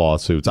themselves from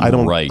lawsuits. I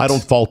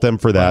don't fault them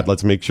for that. Right.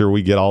 Let's make sure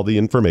we get all the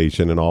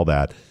information and all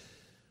that.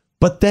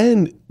 But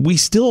then we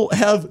still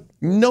have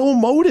no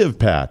motive,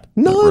 Pat.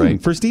 None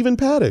for Stephen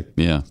Paddock.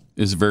 Yeah,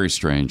 it's very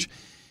strange.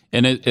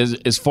 And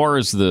as far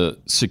as the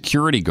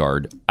security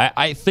guard,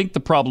 I think the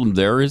problem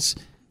there is,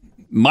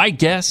 my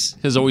guess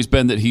has always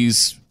been that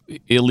he's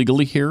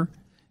illegally here.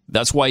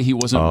 That's why he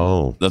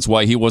wasn't. That's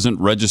why he wasn't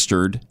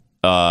registered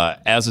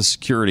as a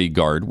security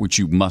guard, which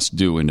you must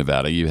do in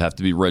Nevada. You have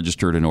to be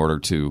registered in order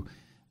to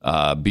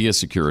be a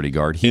security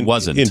guard. He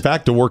wasn't. In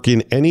fact, to work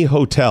in any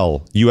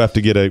hotel, you have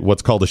to get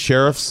what's called a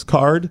sheriff's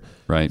card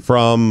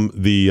from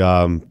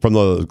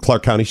the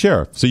Clark County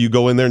Sheriff. So you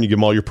go in there and you give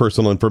them all your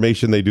personal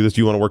information. They do this.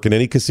 You want to work in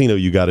any casino,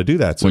 you got to do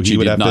that. So Which he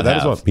would did have to not that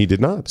have. as well. He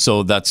did not.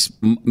 So that's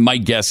my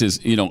guess is,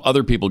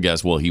 other people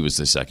guess, well, he was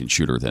the second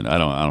shooter then. I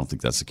don't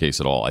think that's the case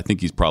at all. I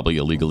think he's probably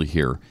illegally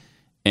here.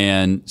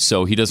 And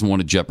so he doesn't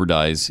want to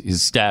jeopardize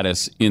his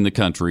status in the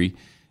country.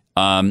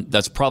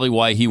 That's probably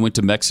why he went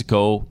to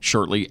Mexico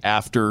shortly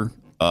after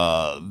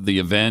the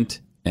event,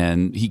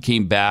 and he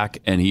came back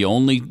and he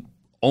only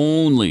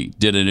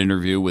did an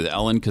interview with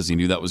Ellen because he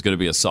knew that was going to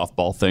be a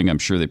softball thing. I'm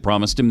sure they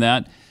promised him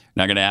that.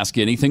 Not going to ask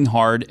you anything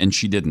hard, and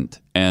she didn't.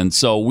 And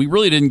so we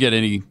really didn't get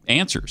any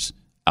answers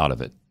out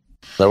of it.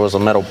 There was a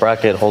metal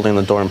bracket holding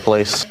the door in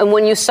place. And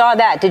when you saw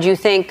that, did you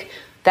think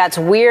that's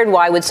weird?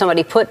 Why would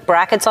somebody put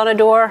brackets on a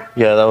door?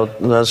 Yeah,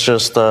 that's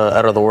just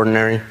out of the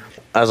ordinary.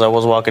 As I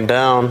was walking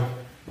down,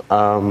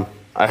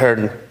 I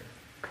heard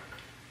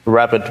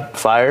rapid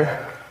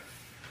fire,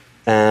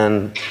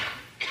 and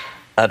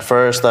at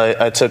first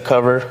I took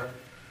cover.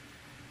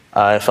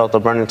 I felt a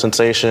burning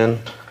sensation.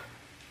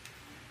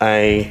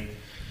 I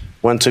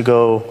went to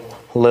go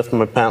lift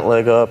my pant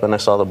leg up, and I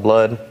saw the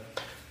blood.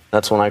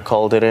 That's when I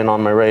called it in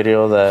on my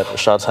radio that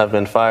shots have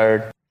been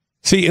fired.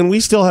 See, and we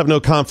still have no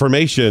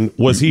confirmation.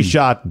 Was he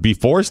shot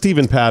before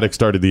Stephen Paddock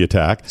started the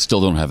attack? Still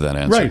don't have that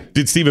answer. Right.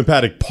 Did Stephen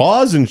Paddock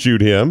pause and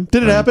shoot him?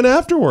 Did it happen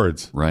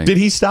afterwards? Right. Did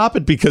he stop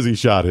it because he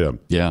shot him?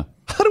 Yeah.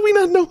 How do we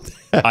not know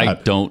that? I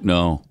don't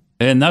know.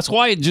 And that's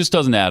why it just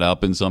doesn't add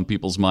up in some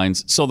people's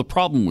minds. So the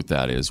problem with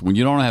that is when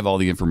you don't have all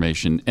the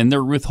information and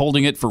they're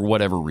withholding it for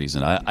whatever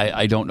reason.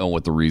 I don't know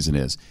what the reason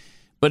is.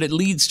 But it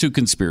leads to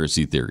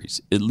conspiracy theories.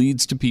 It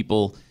leads to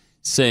people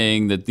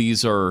saying that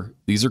these are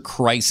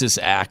crisis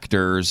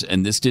actors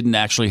and this didn't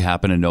actually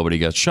happen and nobody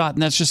got shot.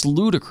 And that's just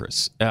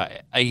ludicrous.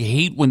 I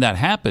hate when that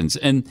happens.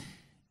 And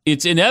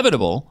it's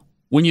inevitable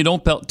when you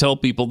don't tell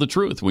people the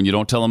truth, when you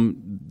don't tell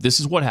them this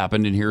is what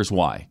happened and here's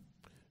why.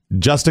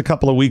 Just a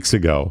couple of weeks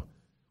ago,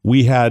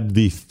 we had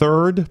the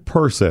third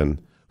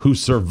person who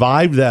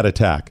survived that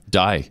attack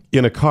die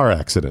in a car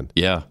accident.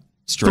 Yeah.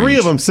 Strange. 3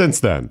 of them since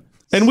then.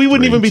 And we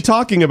wouldn't even be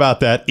talking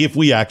about that if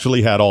we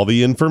actually had all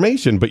the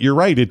information. But you're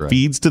right. It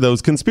feeds to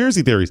those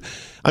conspiracy theories.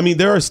 I mean,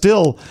 there are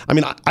still,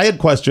 I had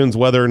questions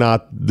whether or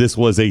not this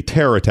was a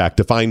terror attack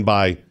defined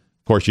by,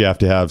 of course, you have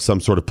to have some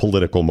sort of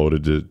political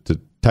motive to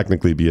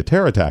technically be a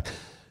terror attack.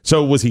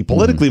 So was he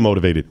politically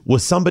motivated?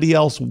 Was somebody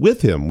else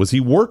with him? Was he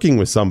working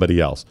with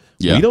somebody else?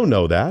 Yeah. We don't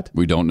know that.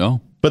 We don't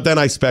know. But then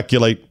I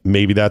speculate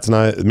maybe that's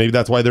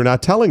why they're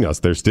not telling us.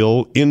 They're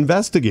still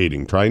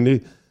investigating, trying to.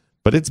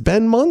 But it's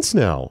been months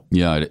now.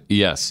 Yeah.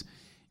 Yes.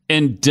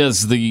 And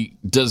does the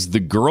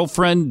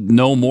girlfriend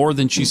know more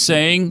than she's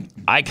saying?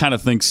 I kind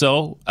of think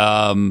so.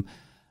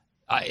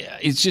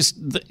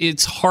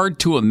 It's hard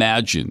to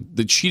imagine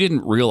that she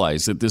didn't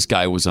realize that this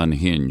guy was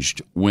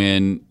unhinged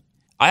when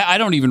I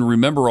don't even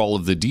remember all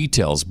of the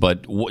details.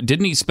 But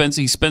didn't he spent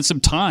some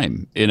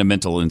time in a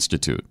mental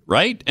institute,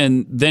 right?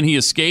 And then he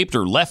escaped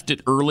or left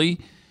it early.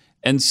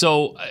 And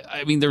so,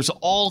 there's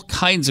all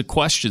kinds of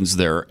questions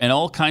there and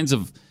all kinds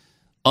of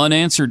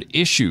unanswered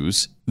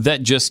issues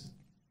that just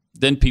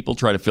then people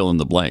try to fill in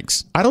the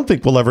blanks. I don't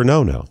think we'll ever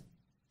know now.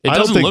 It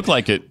doesn't look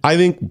like it. I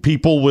think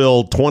people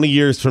will 20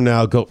 years from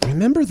now go,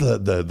 remember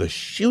the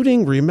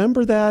shooting?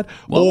 Remember that?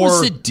 What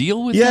was the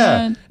deal with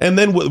that? And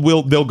then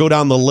they'll go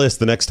down the list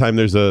the next time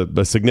there's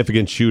a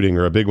significant shooting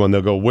or a big one.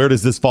 They'll go, where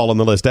does this fall on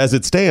the list? As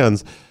it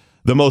stands,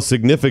 the most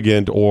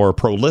significant or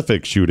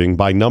prolific shooting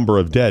by number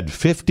of dead,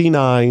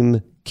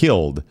 59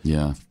 killed,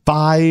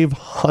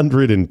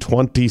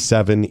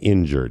 527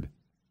 injured.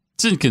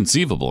 It's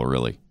inconceivable,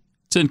 really.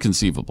 It's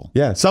inconceivable.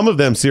 Yeah, some of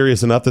them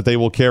serious enough that they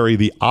will carry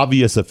the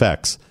obvious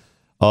effects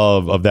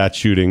of that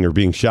shooting or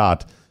being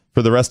shot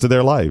for the rest of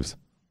their lives.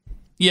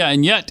 Yeah,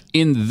 and yet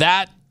in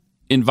that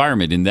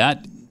environment,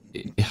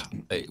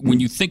 when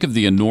you think of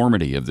the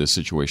enormity of this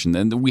situation,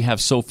 then we have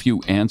so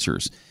few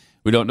answers.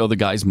 We don't know the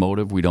guy's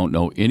motive. We don't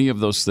know any of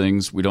those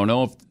things. We don't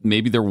know if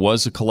maybe there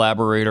was a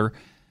collaborator.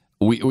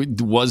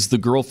 Was the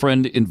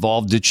girlfriend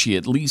involved? Did she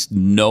at least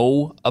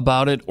know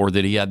about it, or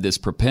that he had this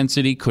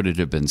propensity? Could it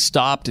have been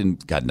stopped?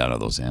 And got none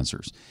of those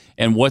answers.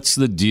 And what's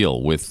the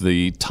deal with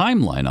the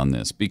timeline on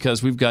this?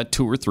 Because we've got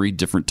 2 or 3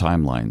 different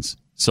timelines.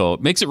 So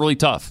it makes it really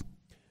tough.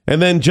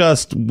 And then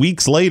just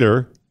weeks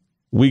later,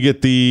 we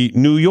get the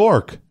New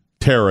York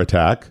terror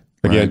attack.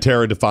 Again,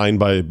 terror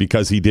defined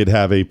because he did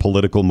have a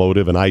political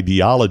motive and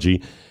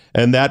ideology.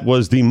 And that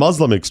was the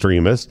Muslim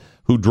extremist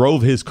who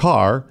drove his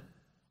car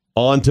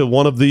onto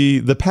one of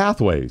the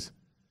pathways,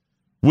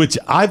 which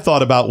I've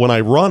thought about when I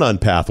run on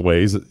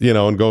pathways,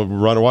 and go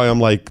run away. I'm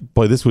like,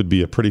 boy, this would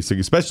be a pretty,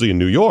 especially in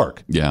New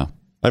York. Yeah.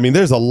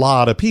 There's a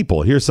lot of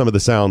people. Here's some of the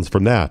sounds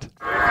from that.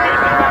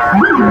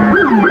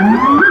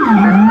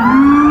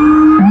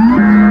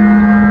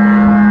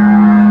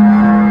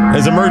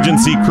 As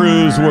emergency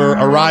crews were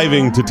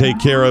arriving to take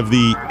care of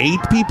the 8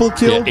 people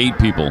killed? Yeah, 8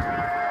 people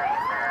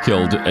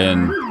killed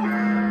and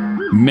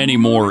many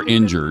more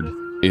injured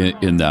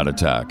in that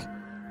attack.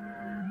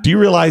 Do you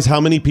realize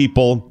how many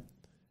people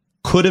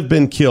could have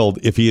been killed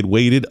if he had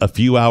waited a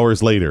few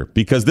hours later?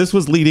 Because this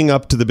was leading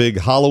up to the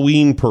big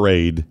Halloween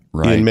parade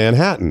in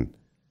Manhattan.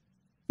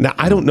 Now,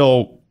 I don't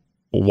know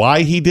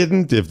why he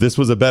didn't, if this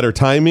was a better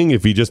timing,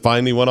 if he just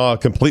finally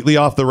went completely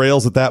off the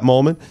rails at that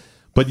moment.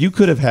 But you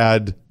could have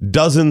had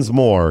dozens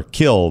more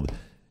killed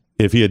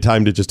if he had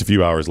timed it just a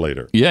few hours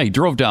later. Yeah, he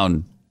drove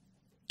down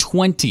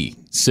 20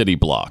 city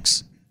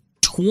blocks.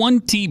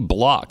 20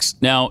 blocks.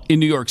 Now, in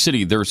New York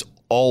City, there's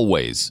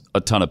always a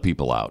ton of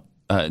people out.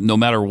 No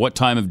matter what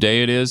time of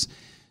day it is,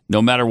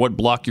 no matter what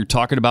block you're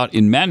talking about.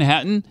 In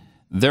Manhattan,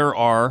 there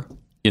are,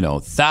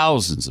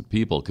 thousands of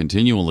people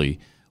continually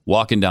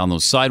walking down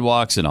those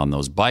sidewalks and on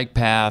those bike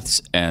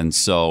paths. And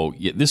so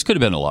this could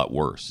have been a lot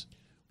worse.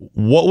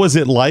 What was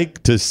it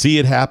like to see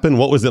it happen?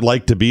 What was it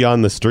like to be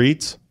on the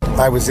streets?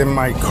 I was in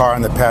my car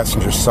on the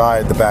passenger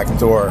side, the back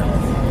door,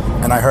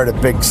 and I heard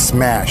a big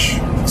smash.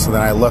 So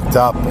then I looked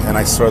up and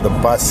I saw the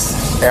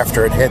bus,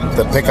 after it hit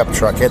the pickup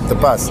truck, hit the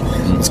bus.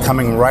 It was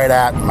coming right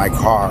at my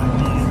car.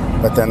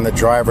 But then the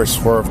driver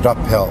swerved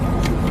uphill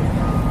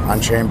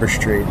on Chamber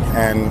Street.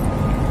 And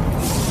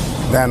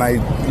then I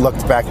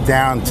looked back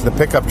down to the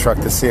pickup truck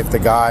to see if the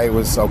guy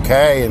was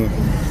okay. And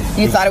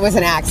you thought it was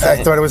an accident?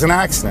 I thought it was an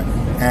accident.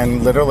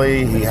 And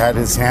literally he had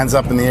his hands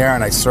up in the air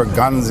and I saw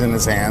guns in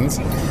his hands,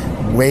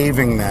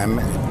 waving them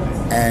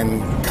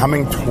and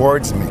coming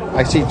towards me.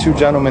 I see two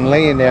gentlemen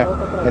laying there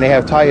and they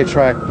have tire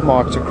track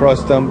marks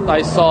across them.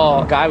 I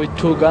saw a guy with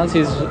two guns.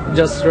 He's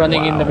just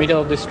running in the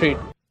middle of the street.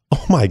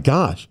 Oh my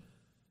gosh.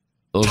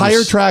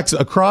 Tire tracks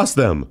across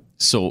them.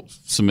 So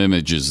some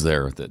images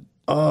there that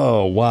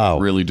wow,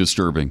 really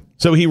disturbing.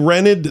 So he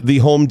rented the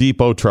Home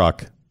Depot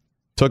truck,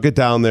 took it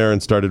down there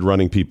and started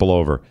running people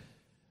over.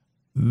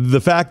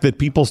 The fact that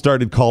people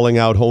started calling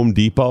out Home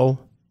Depot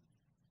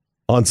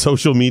on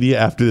social media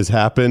after this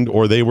happened,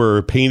 or they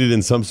were painted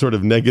in some sort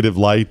of negative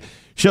light,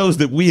 shows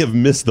that we have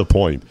missed the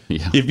point.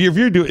 Yeah. If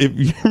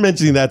you're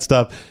mentioning that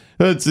stuff,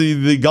 it's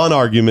the gun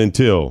argument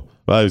too.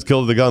 I was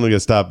killed with the gun. We got to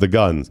stop the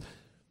guns.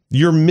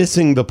 You're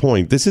missing the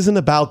point. This isn't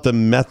about the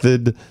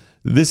method.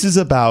 This is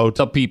about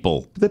the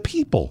people. The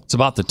people. It's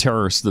about the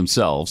terrorists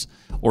themselves,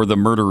 or the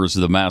murderers,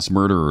 the mass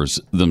murderers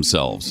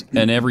themselves.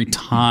 And every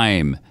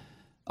time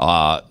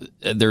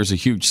there's a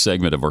huge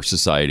segment of our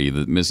society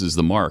that misses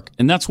the mark.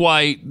 And that's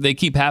why they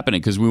keep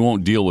happening, because we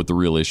won't deal with the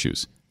real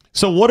issues.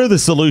 So what are the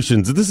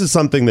solutions? This is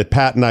something that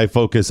Pat and I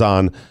focus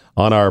on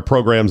our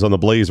programs on the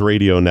Blaze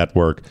Radio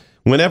Network.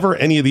 Whenever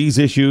any of these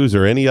issues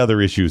or any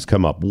other issues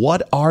come up,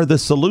 what are the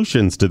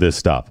solutions to this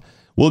stuff?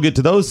 We'll get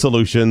to those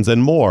solutions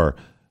and more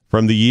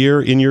from the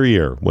Year in Your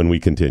Ear when we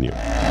continue.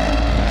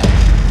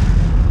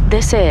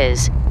 This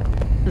is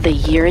The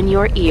Year in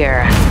Your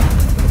Ear.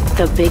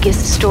 The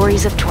biggest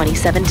stories of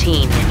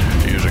 2017.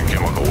 Using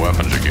chemical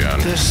weapons again.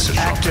 This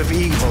act of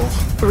evil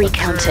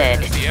recounted.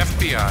 The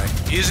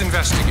FBI is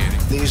investigating.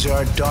 These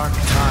are dark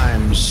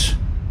times.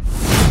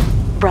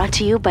 Brought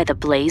to you by the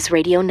Blaze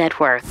Radio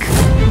Network.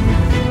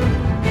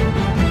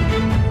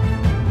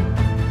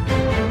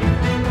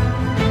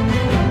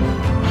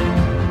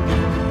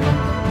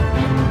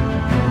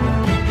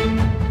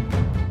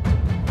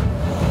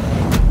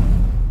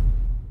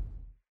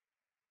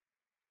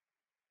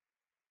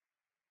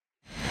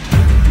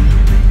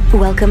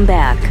 Welcome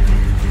back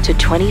to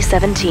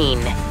 2017,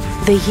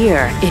 the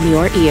year in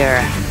your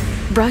ear.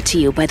 Brought to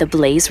you by the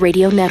Blaze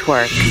Radio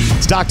Network.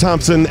 It's Doc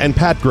Thompson and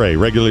Pat Gray,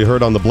 regularly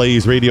heard on the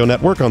Blaze Radio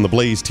Network, on the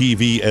Blaze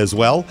TV as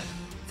well.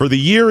 For the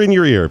Year in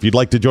Your Ear, if you'd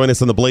like to join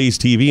us on the Blaze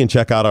TV and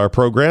check out our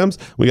programs,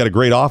 we got a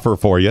great offer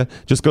for you.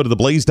 Just go to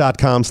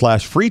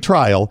theblaze.com/free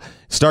trial.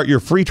 Start your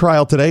free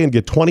trial today and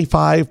get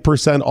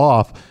 25%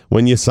 off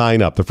when you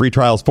sign up. The free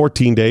trial is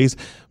 14 days,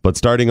 but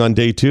starting on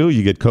day 2,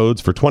 you get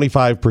codes for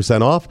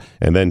 25% off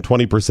and then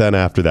 20%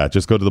 after that.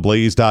 Just go to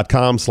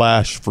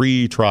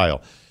theblaze.com/free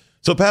trial.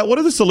 So, Pat, what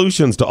are the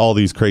solutions to all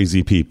these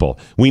crazy people?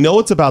 We know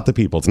it's about the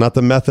people. It's not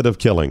the method of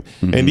killing.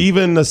 Mm-hmm. And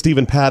even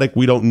Stephen Paddock,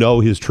 we don't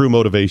know his true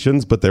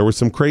motivations, but there was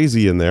some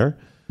crazy in there.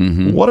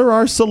 Mm-hmm. What are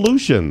our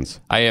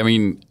solutions? I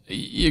mean,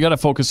 you got to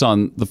focus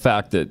on the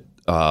fact that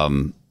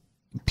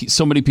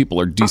so many people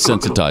are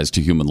desensitized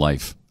to human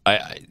life.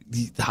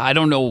 I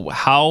don't know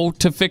how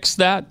to fix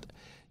that.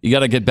 You got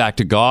to get back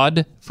to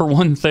God, for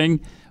one thing.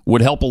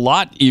 Would help a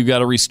lot. You got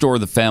to restore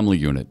the family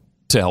unit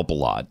to help a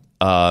lot.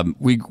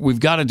 We've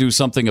got to do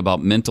something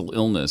about mental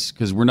illness,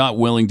 because we're not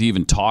willing to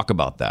even talk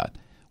about that.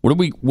 What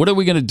are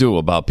we going to do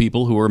about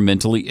people who are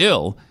mentally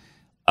ill?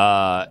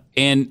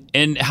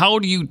 And how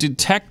do you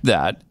detect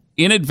that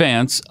in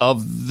advance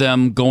of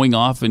them going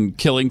off and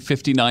killing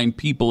 59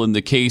 people in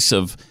the case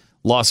of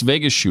Las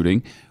Vegas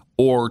shooting,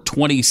 or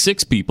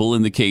 26 people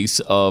in the case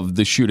of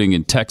the shooting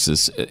in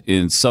Texas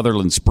in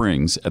Sutherland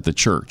Springs at the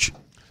church?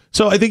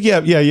 So I think you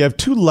have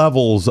two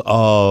levels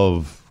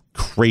of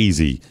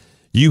crazy.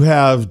 You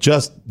have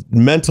just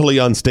mentally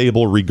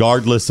unstable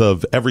regardless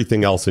of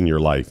everything else in your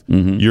life.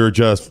 Mm-hmm. You're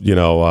just,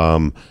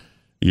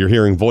 you're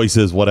hearing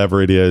voices,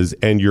 whatever it is,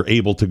 and you're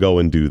able to go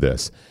and do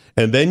this.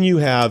 And then you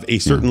have a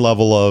certain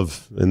level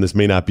of, and this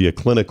may not be a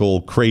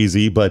clinical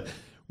crazy, but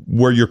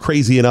where you're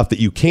crazy enough that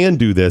you can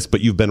do this,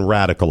 but you've been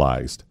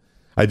radicalized.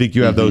 I think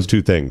you have those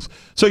two things.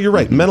 So you're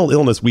right. Mental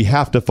illness, we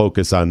have to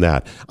focus on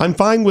that. I'm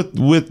fine with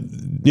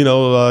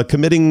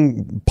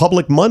committing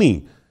public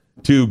money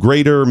to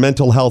greater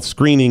mental health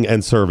screening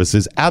and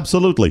services.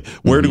 Absolutely.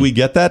 Where do we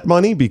get that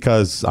money?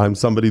 Because I'm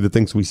somebody that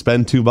thinks we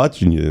spend too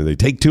much and they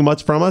take too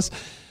much from us.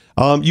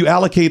 You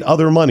allocate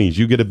other monies.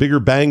 You get a bigger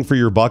bang for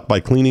your buck by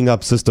cleaning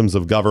up systems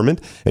of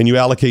government, and you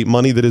allocate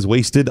money that is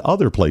wasted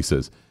other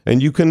places.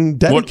 And you can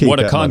dedicate what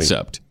a that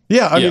concept. Money.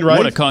 Yeah, I mean, right?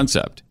 What a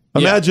concept.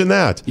 Imagine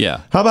that.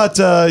 Yeah. How about,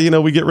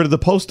 we get rid of the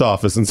post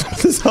office and some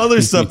of this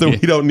other stuff that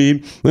we don't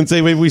need and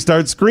say maybe we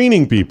start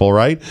screening people,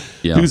 right?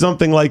 Yeah. Do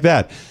something like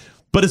that.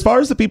 But as far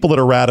as the people that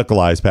are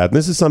radicalized, Pat, and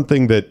this is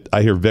something that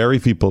I hear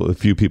a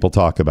few people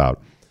talk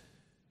about.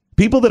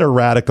 People that are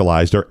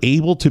radicalized are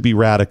able to be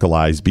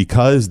radicalized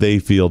because they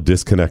feel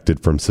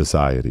disconnected from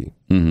society.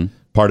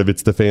 Part of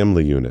it's the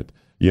family unit.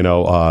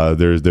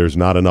 There's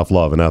not enough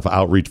love, enough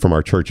outreach from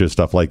our churches,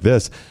 stuff like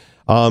this.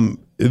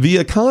 The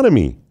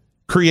economy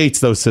creates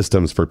those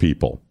systems for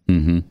people.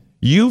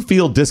 You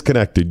feel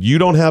disconnected. You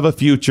don't have a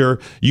future.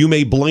 You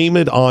may blame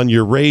it on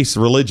your race,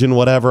 religion,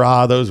 whatever.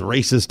 Those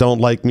racists don't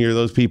like me, or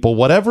those people.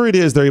 Whatever it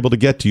is, they're able to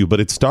get to you. But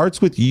it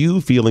starts with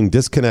you feeling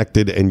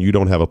disconnected and you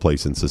don't have a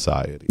place in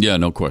society. Yeah,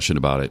 no question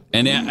about it.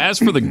 And as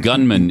for the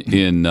gunman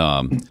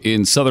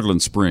in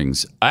Sutherland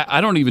Springs,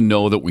 I don't even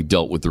know that we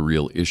dealt with the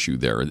real issue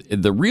there.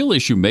 The real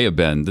issue may have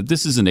been that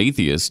this is an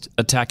atheist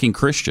attacking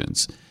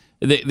Christians.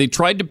 They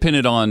tried to pin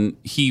it on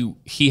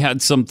he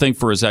had something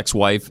for his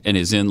ex-wife and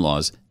his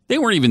in-laws. They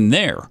weren't even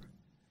there.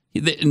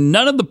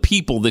 None of the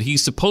people that he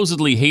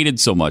supposedly hated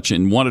so much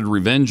and wanted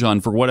revenge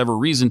on for whatever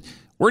reason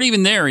weren't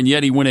even there, and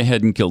yet he went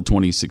ahead and killed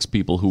 26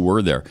 people who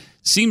were there.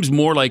 Seems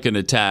more like an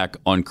attack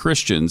on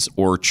Christians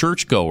or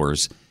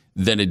churchgoers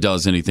than it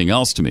does anything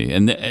else to me,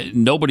 and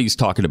nobody's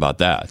talking about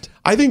that.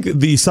 I think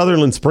the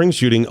Sutherland Springs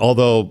shooting,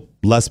 although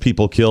less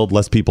people killed,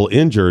 less people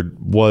injured,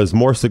 was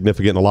more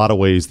significant in a lot of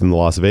ways than the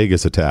Las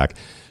Vegas attack.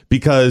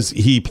 Because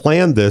he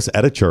planned this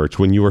at a church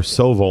when you are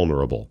so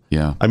vulnerable.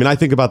 Yeah. I mean, I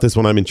think about this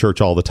when I'm in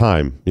church all the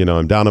time.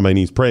 I'm down on my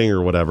knees praying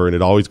or whatever, and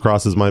it always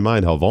crosses my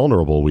mind how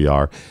vulnerable we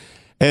are.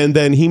 And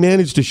then he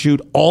managed to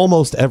shoot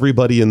almost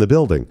everybody in the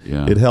building.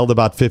 Yeah. It held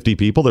about 50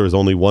 people. There was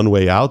only one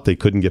way out. They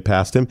couldn't get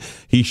past him.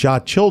 He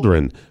shot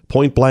children,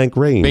 point blank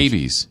range.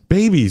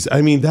 Babies.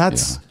 I mean,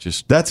 that's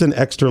an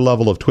extra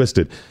level of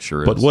twisted.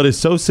 Sure is. But what is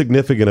so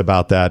significant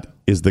about that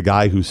is the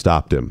guy who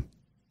stopped him,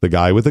 the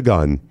guy with the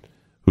gun,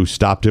 who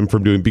stopped him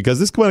from doing, because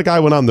this guy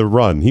went on the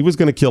run. He was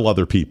going to kill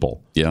other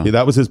people. Yeah.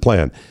 That was his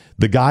plan.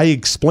 The guy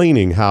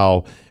explaining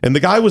how, and the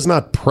guy was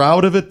not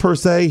proud of it per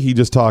se. He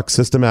just talked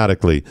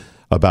systematically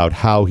about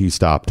how he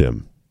stopped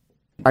him.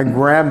 I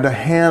grabbed a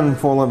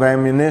handful of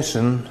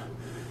ammunition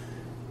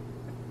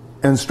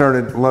and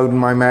started loading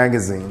my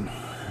magazine.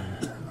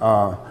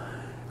 I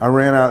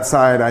ran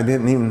outside. I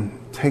didn't even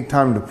take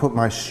time to put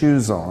my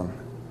shoes on.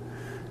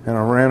 And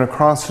I ran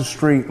across the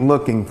street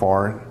looking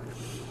for it.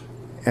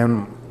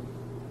 And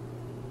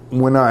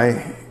when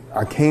I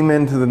came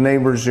into the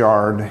neighbor's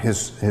yard,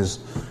 his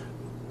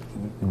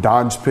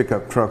Dodge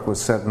pickup truck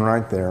was sitting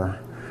right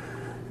there.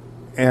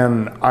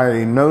 And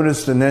I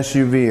noticed an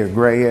SUV, a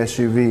gray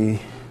SUV,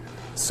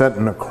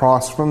 sitting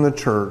across from the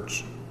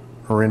church,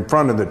 or in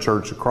front of the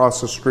church, across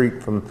the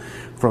street from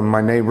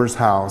my neighbor's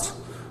house,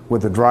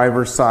 with the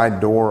driver's side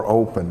door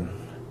open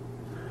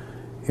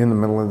in the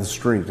middle of the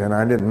street. And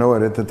I didn't know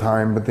it at the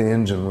time, but the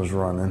engine was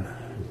running.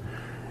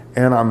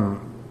 And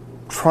I'm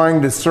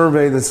trying to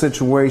survey the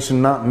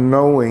situation, not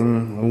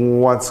knowing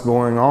what's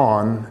going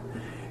on.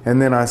 And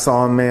then I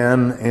saw a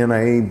man in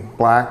a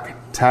black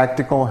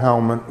tactical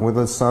helmet with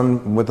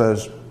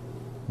a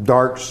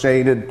dark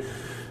shaded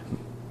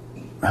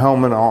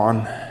helmet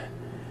on,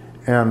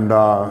 and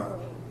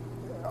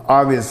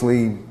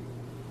obviously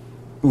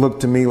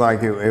looked to me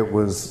like it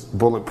was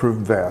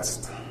bulletproof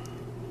vest.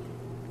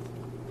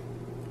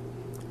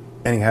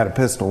 And he had a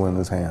pistol in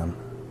his hand,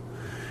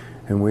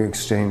 and we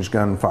exchanged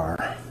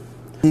gunfire.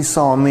 He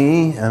saw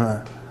me,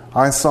 and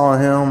I saw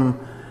him,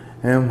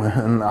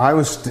 and I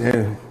was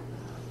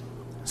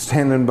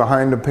standing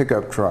behind a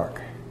pickup truck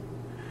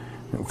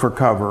for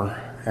cover,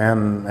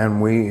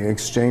 and we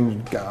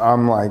exchanged.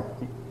 I'm like,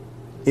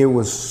 it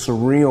was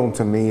surreal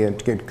to me.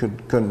 It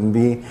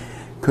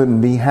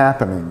couldn't be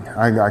happening.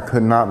 I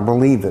could not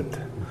believe it.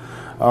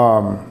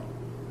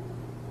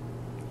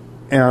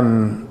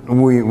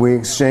 And we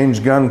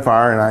exchanged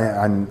gunfire,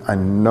 and I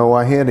know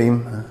I hit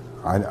him.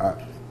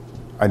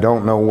 I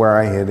don't know where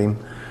I hit him,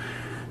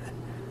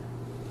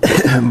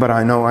 but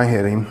I know I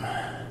hit him.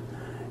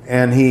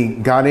 And he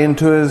got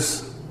into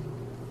his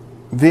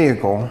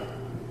vehicle,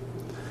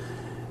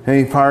 and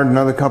he fired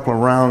another couple of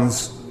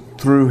rounds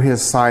through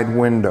his side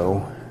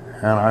window.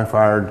 And I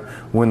fired,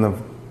 when the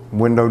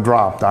window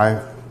dropped,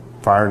 I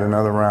fired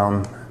another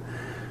round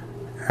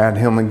at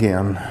him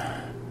again.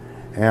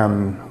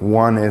 And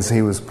one as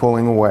he was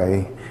pulling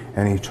away,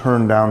 and he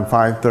turned down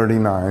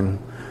 539,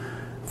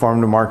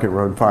 Farm to Market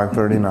Road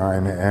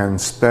 539, and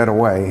sped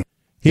away.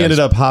 He ended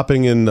up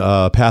hopping in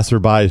a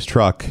passerby's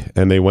truck,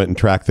 and they went and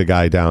tracked the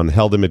guy down,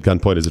 held him at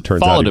gunpoint, as it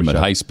turns out. Followed him at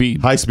high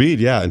speed. High speed,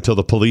 yeah, until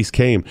the police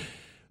came.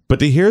 But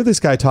to hear this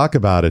guy talk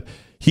about it,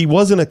 he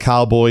wasn't a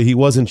cowboy. He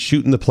wasn't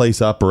shooting the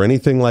place up or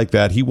anything like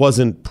that. He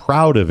wasn't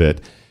proud of it.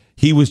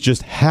 He was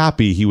just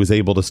happy he was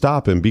able to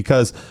stop him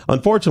because,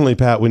 unfortunately,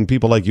 Pat, when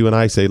people like you and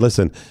I say,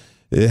 listen,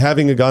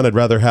 having a gun, I'd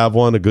rather have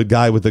one, a good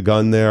guy with a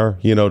gun there,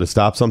 to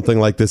stop something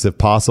like this if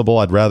possible.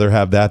 I'd rather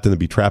have that than to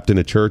be trapped in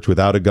a church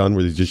without a gun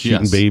where they're just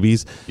shooting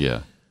babies.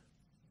 Yeah.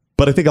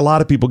 But I think a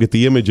lot of people get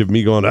the image of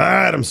me going, all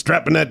right, I'm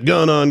strapping that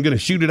gun on, going to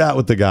shoot it out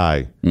with the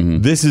guy.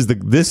 Mm-hmm. This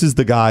is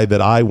the guy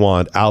that I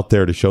want out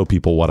there to show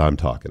people what I'm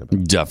talking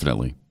about.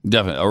 Definitely.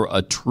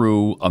 A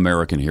true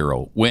American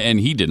hero. And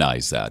he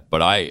denies that,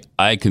 but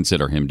I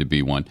consider him to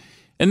be one.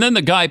 And then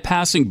the guy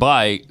passing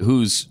by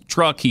whose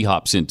truck he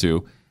hops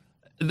into,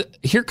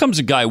 here comes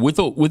a guy with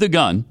a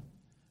gun.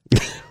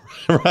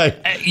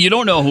 Right. You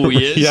don't know who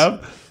he is.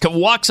 Yep.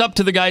 Walks up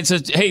to the guy and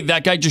says, hey,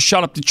 that guy just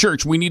shot up the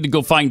church. We need to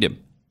go find him.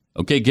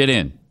 Okay, get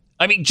in.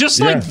 I mean, just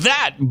like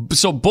that.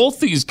 So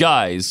both these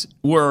guys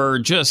were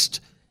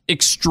just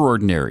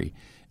extraordinary.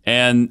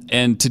 And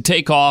to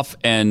take off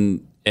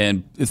and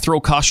throw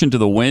caution to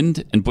the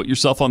wind and put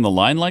yourself on the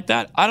line like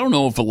that, I don't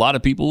know if a lot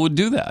of people would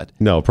do that.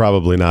 No,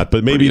 probably not.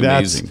 But maybe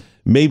that's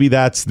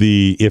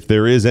if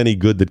there is any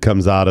good that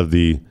comes out of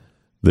the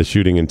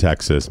shooting in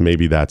Texas,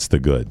 maybe that's the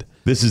good.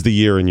 This is the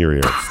year in your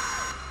ear.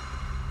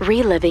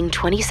 Reliving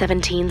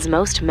 2017's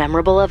most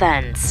memorable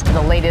events.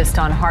 The latest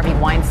on Harvey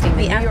Weinstein.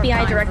 The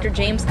FBI Director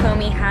James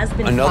Comey has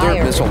been Another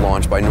fired. missile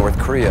launch by North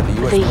Korea.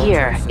 The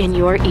year in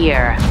your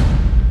ear.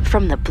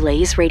 From the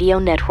Blaze Radio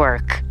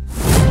Network.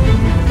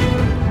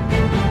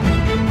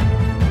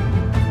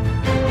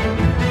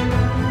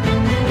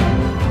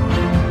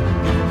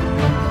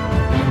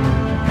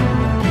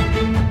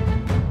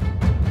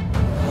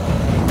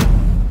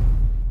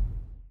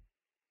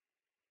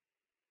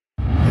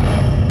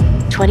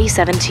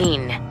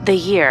 "2017, the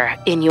year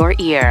in your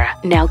ear,"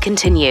 now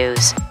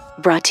continues.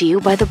 Brought to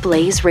you by the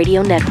Blaze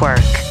Radio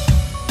Network.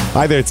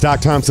 Hi there, it's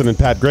Doc Thompson and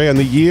Pat Gray on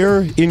the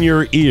year in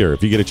your ear.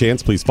 If you get a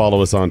chance, please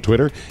follow us on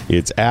Twitter.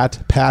 It's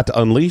at Pat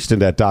Unleashed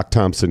and at Doc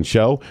Thompson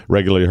Show,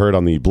 regularly heard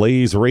on the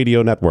Blaze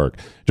Radio Network.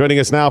 Joining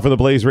us now from the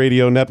Blaze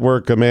Radio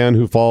Network, a man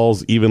who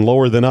falls even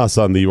lower than us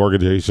on the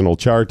organizational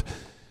chart.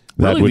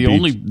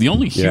 Really, the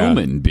only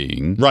human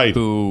being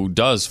who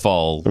does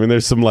fall. I mean,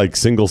 there's some like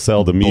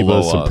single-celled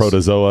amoeba, some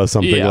protozoa,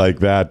 something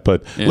like that.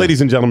 But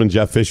ladies and gentlemen,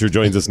 Jeff Fisher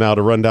joins us now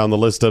to run down the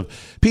list of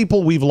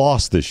people we've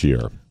lost this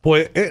year.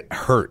 Boy, it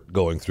hurt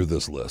going through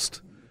this list.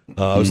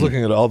 I was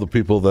looking at all the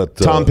people that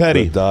Tom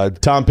Petty that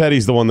died. Tom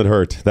Petty's the one that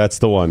hurt. That's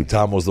the one.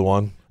 Tom was the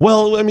one.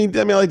 Well, I mean,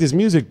 I like his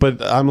music,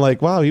 but I'm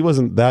like, wow, he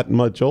wasn't that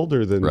much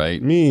older than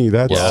me.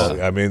 That's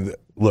I mean,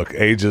 look,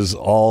 age is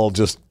all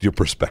just your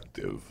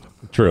perspective.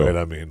 True. Right?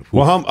 I mean,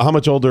 well, how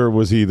much older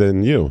was he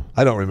than you?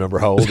 I don't remember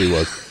how old he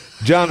was.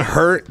 John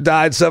Hurt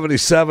died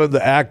 77.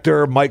 The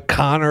actor Mike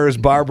Connors,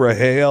 Barbara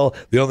Hale.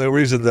 The only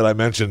reason that I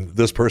mentioned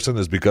this person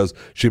is because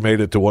she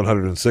made it to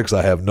 106.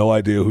 I have no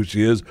idea who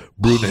she is.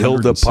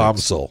 Brunhilde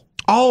Pomsel.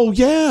 Oh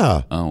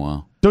yeah. Oh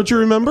wow. Don't you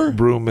remember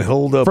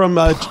Brunhilde from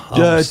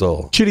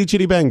Pomsel? Chitty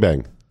Chitty Bang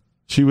Bang?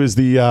 She was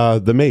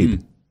the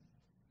maid.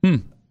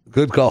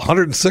 Good call.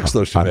 106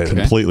 though. She made it.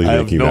 Completely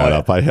making that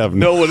up. I have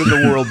no one in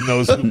the world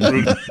knows who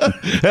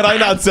Brunhilde. Had I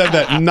not said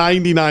that,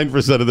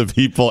 99% of the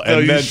people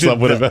and then some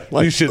would have been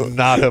like, you should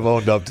not have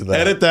owned up to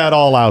that. Edit that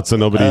all out so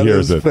nobody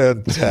hears it.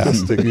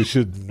 Fantastic. You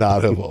should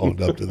not have owned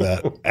up to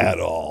that at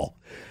all.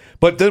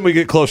 But then we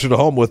get closer to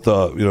home with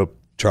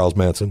Charles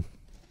Manson.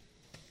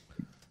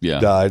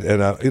 Yeah, died,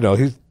 and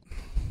he's.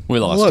 We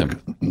lost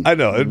him. I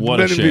know. What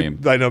a shame.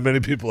 I know many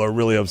people are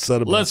really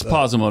upset about Let's that.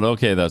 pause a moment.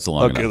 Okay, that's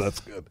long enough. Okay, that's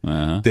good.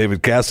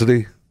 David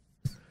Cassidy.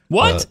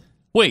 What?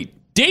 Wait,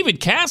 David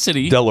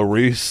Cassidy? Della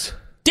Reese.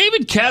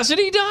 David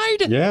Cassidy died?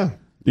 Yeah.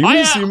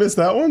 You missed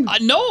that one?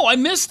 No, I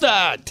missed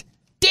that.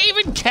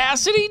 David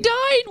Cassidy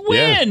died?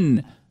 When?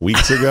 Yeah.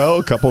 Weeks ago?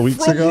 A couple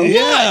weeks ago? What?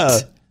 Yeah.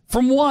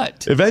 From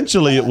what?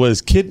 Eventually, it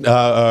was organ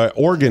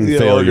failure.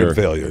 Organ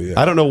failure, yeah.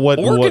 I don't know what.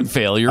 Organ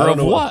failure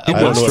of what? He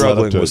was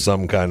struggling with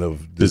some kind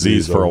of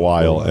disease for a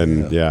while.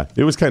 And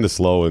it was kind of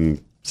slow and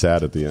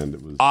sad at the end.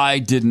 It was. I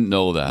didn't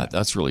know that.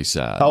 That's really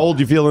sad. How old are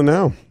you feeling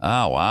now?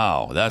 Oh,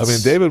 wow.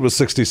 David was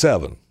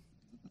 67.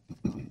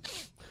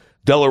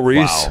 Della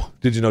Reese. Wow.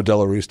 Did you know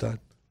Della Reese died?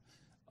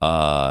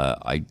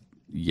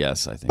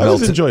 Yes, I think. I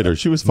always enjoyed her.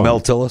 She was fun.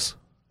 Mel Tillis.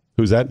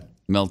 Who's that?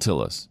 Mel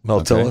Tillis.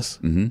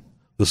 Mm-hmm.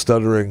 The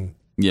stuttering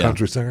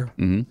country singer.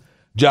 Mm-hmm.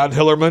 John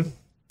Hillerman.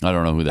 I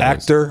don't know who that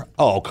is. Actor.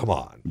 Oh, come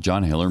on.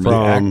 John Hillerman.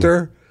 The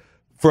actor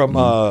from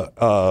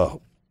Tom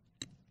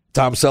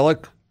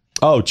Selleck.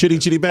 Oh, Chitty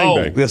Chitty Bang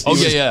Bang. Yes,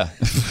 yeah.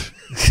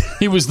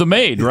 He was the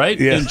maid, right?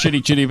 Yeah. In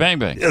Chitty Chitty Bang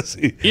Bang. Yes,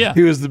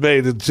 he was the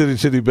maid in Chitty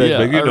Chitty Bang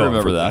Bang. I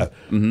remember that.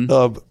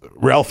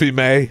 Ralphie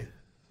May.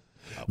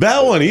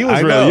 That one, he was I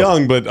real know.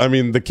 young, but I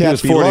mean, the cat He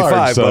was be 45,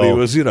 large, so. but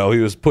he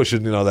was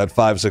pushing, that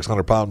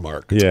 500-600 pound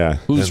mark. Yeah.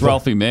 Who's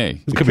Ralphie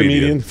May?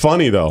 Comedian.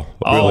 Funny, though.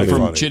 Oh, Really from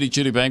funny. Chitty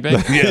Chitty Bang Bang?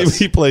 Yes.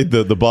 He played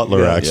the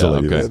butler,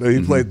 actually. Yeah, okay.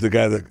 He played the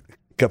guy that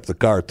kept the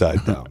car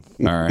tied down.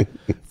 All right.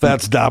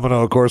 Fats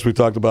Domino, of course, we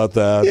talked about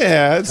that.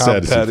 Yeah, it's Tom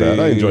sad to see Petty. that.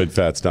 I enjoyed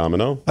Fats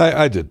Domino.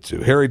 I did too.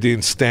 Harry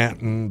Dean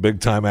Stanton,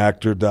 big time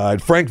actor,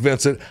 died. Frank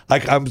Vincent,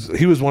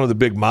 he was one of the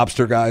big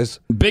mobster guys.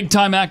 Big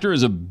time actor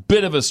is a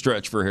bit of a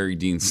stretch for Harry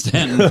Dean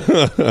Stanton.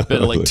 Bit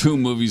of like 2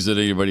 movies that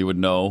anybody would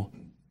know.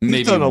 Maybe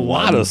He's done a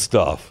lot of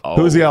stuff. Oh.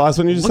 Who was the last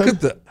one you just Look said?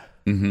 at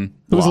the Who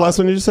was the last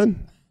one you just said?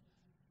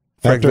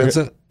 Frank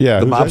Vincent. Yeah.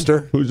 The who's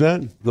mobster. That? Who's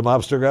that? The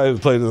mobster guy who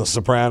played in The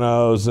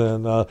Sopranos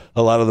and a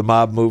lot of the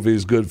mob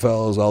movies,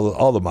 Goodfellas,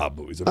 all the mob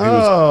movies.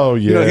 I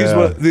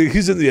mean,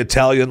 he's in the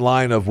Italian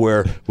line of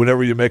where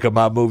whenever you make a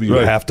mob movie, you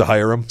have to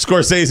hire him.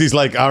 Scorsese's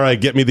like, all right,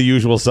 get me the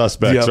usual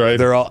suspects, right?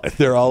 They're all.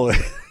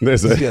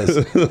 Yes.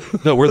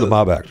 No, we're the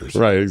mob actors.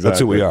 Right, exactly. That's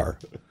who we are.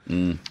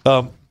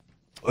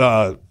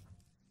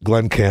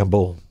 Glenn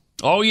Campbell.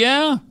 Oh,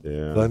 yeah?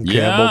 Glenn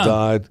Campbell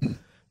died.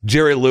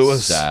 Jerry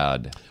Lewis.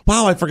 Sad.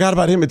 Wow, I forgot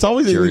about him. It's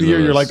always the Jerry year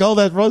you're Lewis. like, oh,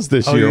 that was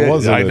this year,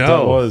 wasn't I it? know.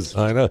 That was.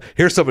 I know.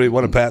 Here's somebody,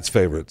 one of Pat's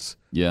favorites.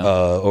 Yeah.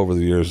 Over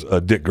the years,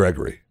 Dick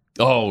Gregory.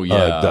 Oh,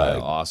 yeah. Died.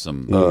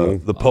 Awesome.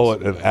 The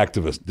poet and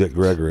activist Dick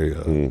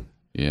Gregory.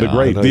 Yeah. The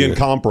great, the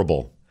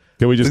incomparable.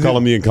 Can we just call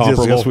him the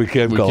incomparable? Yes, we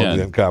can call him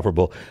the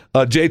incomparable.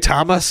 Jay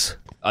Thomas.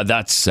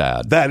 That's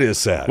sad. That is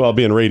sad. Well,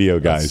 being radio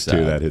guys, That's too,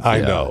 sad. that hits. I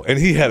know. And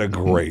he had a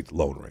great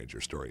Lone Ranger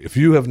story. If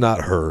you have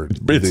not heard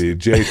the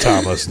Jay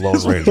Thomas Lone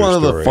Ranger story, one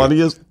of the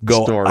funniest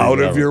go stories out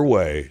of ever. your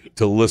way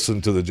to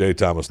listen to the Jay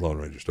Thomas Lone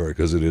Ranger story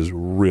because it is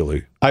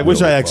really, I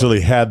wish really I fun.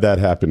 actually had that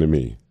happen to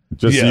me,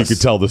 just so you Yes. could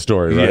tell the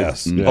story, right?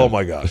 Yes. Yeah. Oh,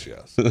 my gosh,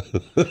 yes.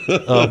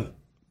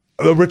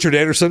 Richard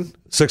Anderson,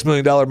 $6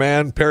 Million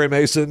Man, Perry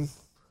Mason.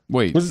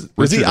 Wait. Was he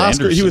Richard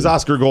Oscar? He Anderson. was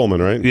Oscar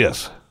Goldman, right?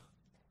 Yes.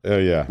 Oh,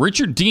 yeah.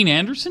 Richard Dean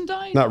Anderson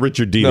died? Not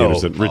Richard Dean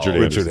Anderson. Richard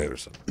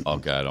Anderson.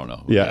 Okay, I don't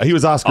know. Yeah, he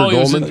was Oscar He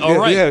was Goldman. in,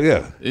 right.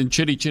 Yeah. In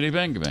Chitty Chitty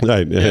Bang Bang.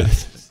 Right. Yeah.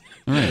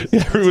 Right.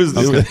 Yeah, it was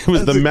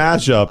the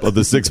mashup of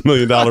the $6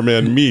 Million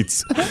Man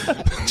meets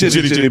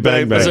Chitty Chitty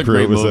Bang Bang. That's a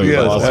great movie.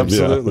 Yes, awesome.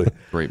 absolutely.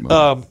 Great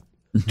movie.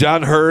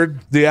 John Hurd,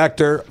 the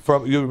actor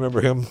you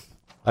remember him?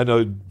 I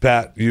know,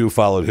 Pat, you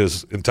followed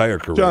his entire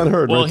career. John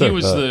Hurd. Well, right he there.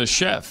 was the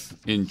chef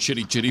in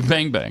Chitty Chitty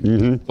Bang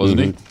Bang, wasn't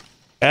he?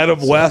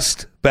 Adam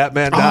West,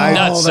 Batman died.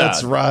 That's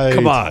that's sad. right.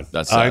 Come on.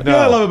 That's I sad. know. You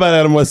know what I love about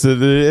Adam West?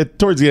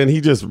 Towards the end,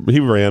 he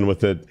ran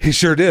with it. He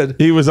sure did.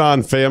 He was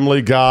on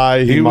Family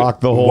Guy. He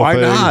mocked the whole why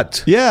thing.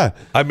 not? Yeah.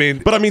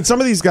 But I mean,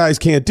 some of these guys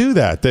can't do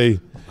that.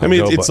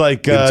 It's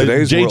like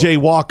J.J.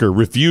 Walker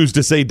refused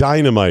to say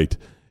dynamite.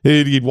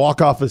 He'd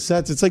walk off his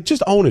sets. It's like,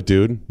 just own it,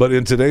 dude. But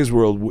in today's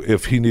world,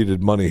 if he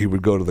needed money, he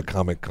would go to the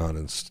Comic Con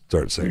and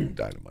start saying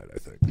dynamite, I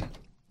think.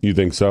 You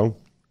think so?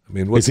 I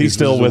mean, Is he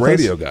still he's with a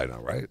radio us? guy now,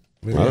 right?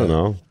 I don't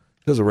know.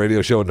 He does a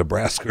radio show in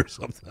Nebraska or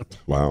something.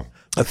 Wow.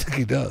 I think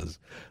he does.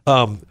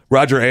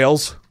 Roger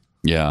Ailes.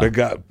 Yeah. Big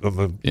guy,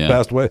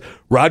 passed away.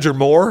 Roger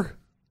Moore.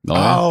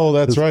 Oh,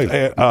 that's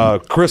right.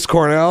 Chris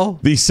Cornell.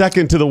 The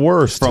second to the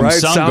worst. From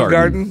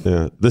Soundgarden.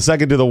 Yeah. The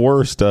second to the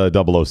worst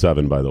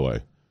 007, by the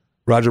way.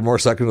 Roger Moore,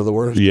 second to the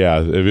worst.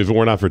 Yeah. If it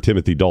were not for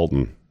Timothy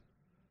Dalton.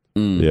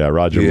 Yeah,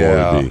 Roger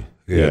Moore would be.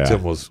 Yeah,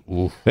 Tim was.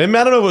 Oof. And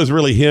I don't know if it was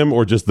really him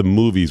or just the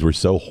movies were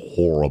so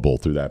horrible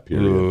through that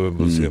period. It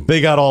was him.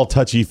 They got all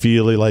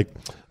touchy-feely, like,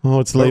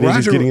 oh, it's the late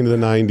 80s getting into the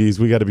 90s.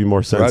 We got to be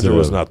more sensitive. Roger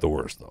was not the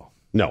worst, though.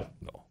 No.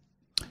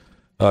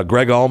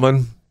 Greg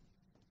Allman.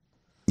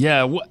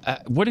 Yeah.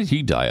 What did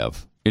he die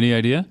of? Any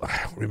idea? I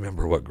don't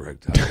remember what Greg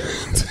died of.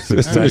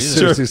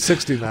 Sure. He's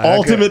 69.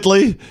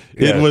 Ultimately,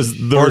 it was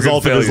the Organ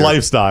result of his failure.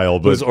 lifestyle,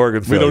 It was but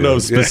organ we don't know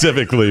failure.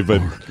 specifically.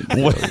 But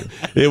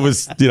it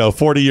was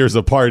 40 years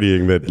of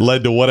partying that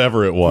led to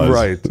whatever it was.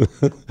 Right.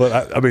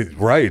 But I mean,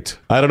 right.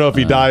 I don't know if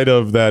he died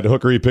of that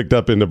hooker he picked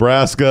up in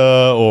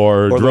Nebraska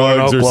or Or the one in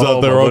drugs or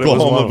something, or Oklahoma, but it was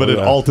Oklahoma, one of but it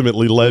them.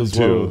 ultimately led It was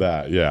one to of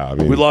that. Yeah, I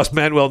mean, We lost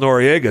Manuel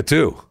Noriega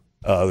too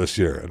this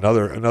year.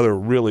 Another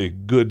really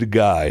good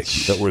guy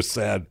that we're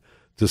sad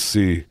to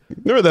see.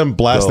 remember them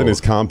blasting his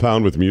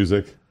compound with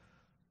music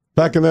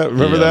back in that?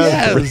 Remember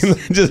that?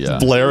 Yes. Just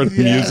blaring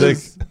music.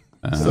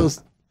 So,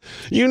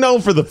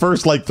 for the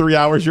first 3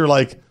 hours, you're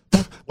like,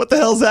 what the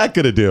hell's that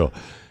going to do?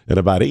 And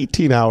about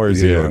 18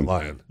 hours You in, aren't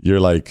lying. you're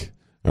like,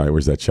 all right,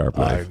 where's that sharp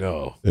knife? I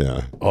know.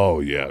 Yeah. Oh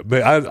yeah.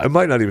 I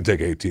might not even take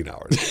 18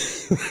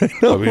 hours. I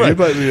mean, Right. you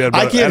might be at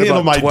I about- can't at handle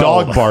about my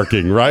 12. dog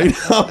barking, right?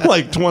 I'm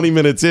like 20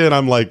 minutes in,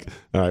 I'm like,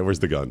 all right, where's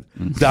the gun?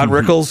 Don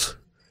Rickles.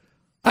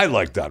 I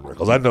like Don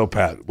Rickles. I know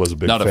Pat was a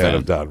big Not a fan fan.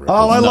 of Don Rickles.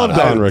 Oh, I love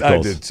Don Rickles.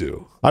 I did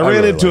too. I ran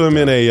really into liked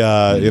him in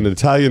Don. an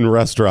Italian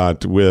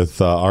restaurant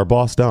with our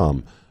boss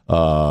Dom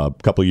a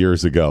couple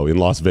years ago in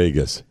Las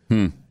Vegas,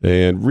 and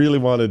really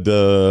wanted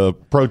to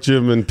approach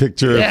him and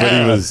picture it,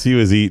 but he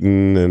was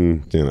eating,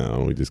 and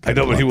we just. I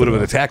know, but he would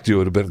have attacked you. It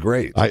would have been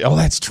great.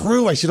 That's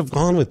true. I should have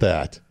gone with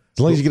that. As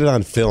long as you get it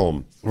on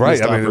film, Right.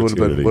 Missed I mean, it would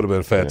opportunity. have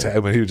been fantastic. I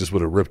mean, he just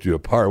would have ripped you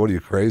apart. What are you,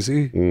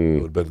 crazy? It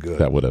would have been good.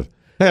 That would have.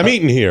 Hey, I'm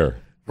eating here.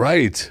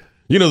 Right.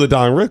 You know the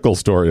Don Rickles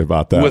story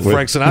about that. With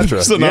Frank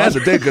Sinatra. Yeah, the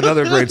Dick,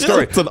 another great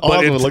story. It's an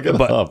awesome look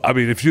it up. I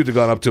mean, if you'd have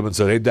gone up to him and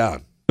said, hey,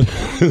 Don,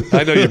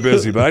 I know you're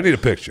busy, but I need a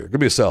picture. Give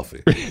me a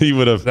selfie. He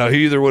would have. Now,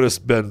 he either would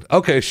have been,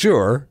 okay,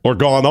 sure. Or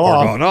gone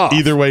off.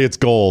 Either way, it's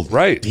gold.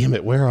 Right. Damn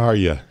it, where are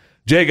you?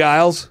 Jay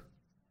Giles.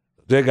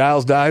 Jay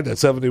Giles died at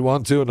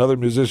 71, too. Another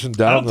musician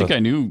died. I don't think I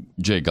knew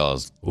Jay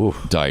Giles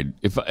died.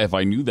 If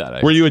I knew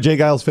that, Were you a Jay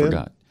Giles fan?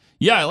 Forgot.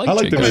 Yeah, I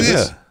like Jay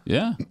Giles.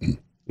 Yeah.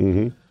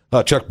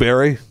 Mm-hmm. Chuck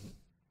Berry.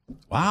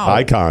 Wow.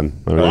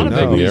 Icon. A lot of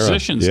big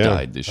musicians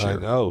died this year. I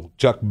know.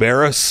 Chuck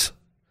Barris.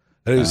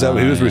 He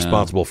was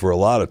responsible for a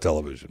lot of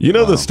television. You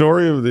know the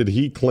story that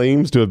he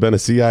claims to have been a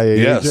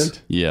CIA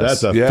agent?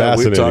 Yes. That's a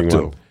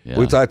fascinating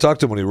one. I talked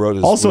to him when he wrote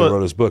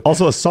his, book.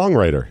 Also a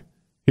songwriter.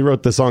 He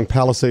wrote the song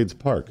Palisades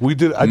Park. I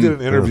did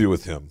an interview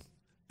with him,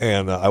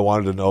 and I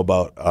wanted to know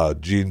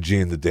about Gene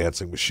the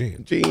Dancing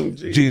Machine. Gene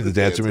the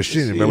Dancing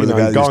Machine. Remember the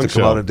guy that used to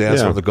come out and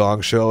dance on the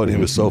Gong Show, and he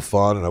was so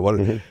fun, and I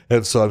wanted,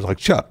 and so I was like,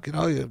 Chuck,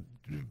 you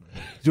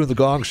doing the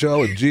Gong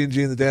Show and Gene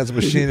the Dancing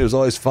Machine. It was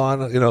always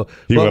fun.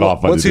 He went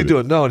off. What's he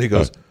doing? No, and he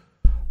goes,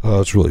 "Oh,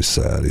 it's really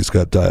sad. He's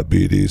got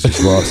diabetes.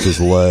 He's lost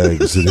his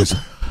legs, and he's."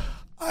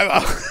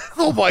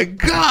 Oh my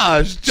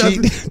gosh, Chuck!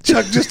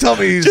 Just tell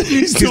me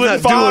he's doing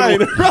not fine,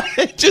 doing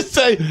right? Just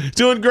say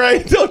doing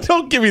great.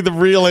 Don't give me the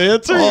real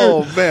answer.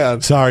 Oh man,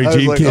 sorry,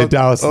 Gene can't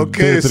dance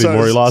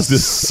anymore. He lost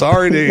his.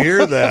 Sorry to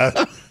hear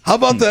that. How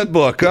about that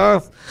book,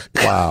 huh?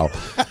 Wow.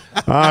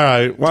 All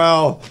right.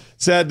 Well.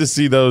 Sad to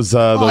see those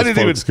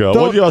folks go.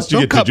 What else did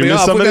you get? Did you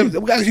miss somebody?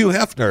 We got Hugh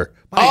Hefner,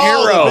 my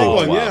hero. The big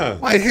one, yeah.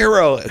 My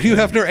hero, Hugh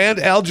Hefner and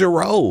Al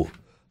Jarreau.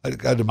 I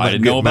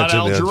didn't know about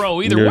Al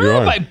Jarreau either. Where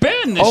have I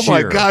been this year?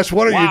 Oh my gosh,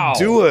 what are you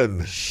doing?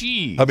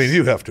 Jeez. I mean,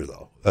 Hugh Hefner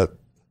though. That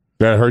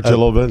hurt you a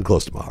little bit?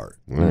 Close to my heart.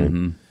 Right.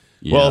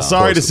 Yeah. Well,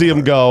 sorry to see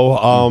him go.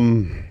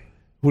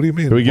 What do you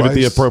mean? Do we give it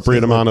the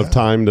appropriate amount of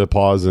time to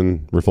pause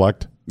and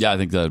reflect? Yeah, I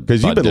think that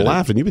because you've been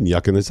laughing, you've been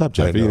yucking this up,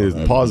 Jeffy.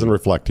 Pause and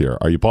reflect here.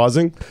 Are you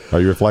pausing?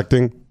 Are you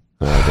reflecting?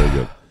 Oh, very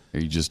good.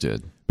 You just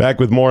did. Back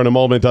with more in a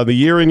moment on the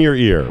Year in Your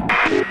Ear.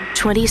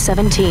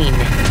 2017.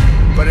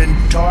 But in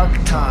dark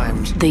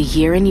times, The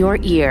Year in Your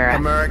Ear.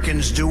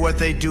 Americans do what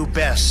they do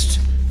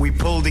best. We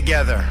pull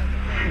together.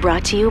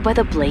 Brought to you by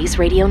the Blaze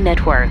Radio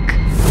Network.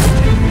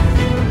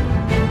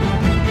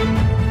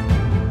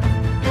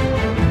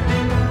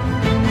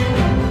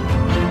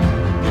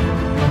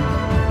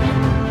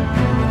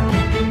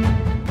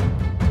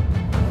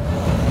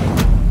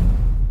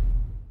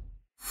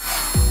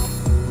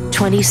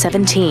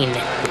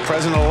 The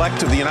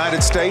President-elect of the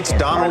United States,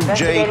 Donald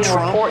J.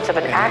 Trump. Reports of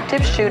an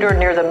active shooter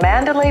near the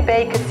Mandalay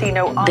Bay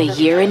Casino. The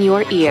Year in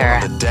Your Ear.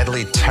 The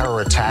deadly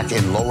terror attack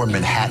in Lower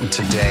Manhattan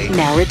today.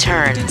 Now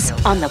returns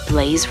on the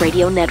Blaze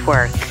Radio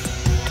Network.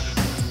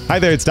 Hi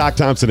there, it's Doc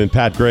Thompson and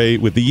Pat Gray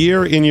with the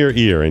Year in Your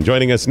Ear. And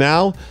joining us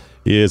now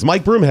is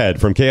Mike Broomhead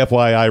from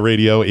KFYI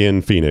Radio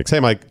in Phoenix. Hey,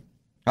 Mike.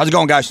 How's it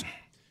going, guys?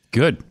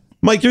 Good.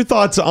 Mike, your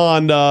thoughts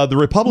on the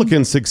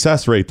Republican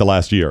success rate the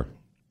last year?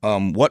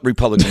 What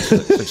Republican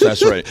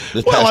success rate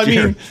this past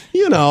year?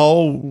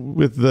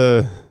 With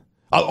the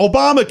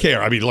Obamacare.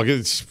 I mean, look,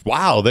 it's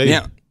wow.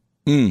 Yeah,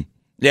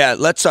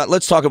 let's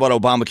talk about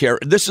Obamacare.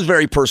 This is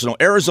very personal.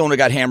 Arizona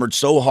got hammered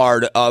so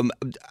hard.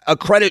 A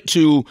credit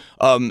to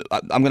I'm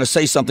going to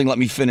say something. Let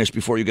me finish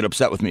before you get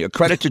upset with me. A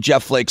credit to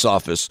Jeff Flake's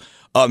office.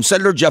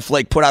 Senator Jeff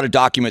Flake put out a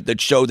document that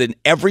showed that in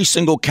every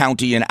single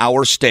county in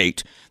our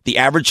state, the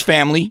average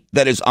family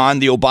that is on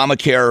the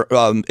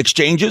Obamacare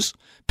exchanges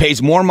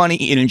pays more money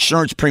in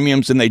insurance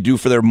premiums than they do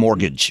for their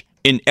mortgage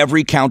in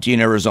every county in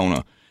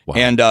Arizona. Wow.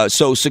 And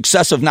so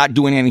success of not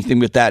doing anything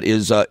with that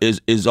is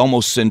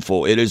almost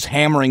sinful. It is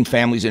hammering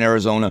families in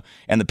Arizona,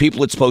 and the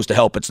people it's supposed to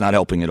help, it's not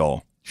helping at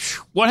all.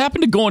 What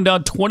happened to going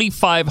down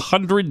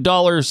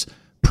 $2,500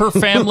 per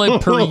family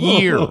per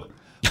year?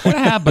 What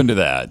happened to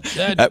that?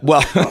 That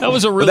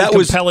was a really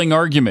compelling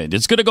argument.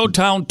 It's going to go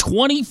down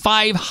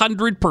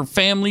 $2,500 per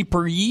family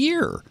per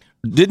year.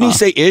 Didn't he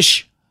say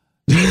ish?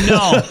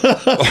 No,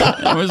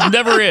 it was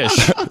never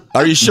ish.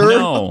 Are you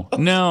sure?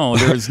 No,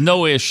 there's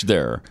no ish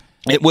there.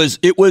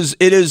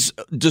 It is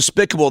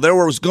despicable. There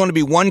was going to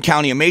be one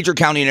county, a major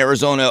county in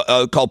Arizona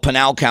called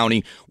Pinal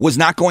County, was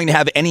not going to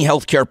have any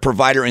health care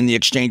provider in the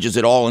exchanges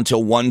at all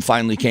until one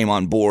finally came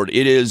on board.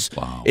 It is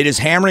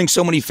hammering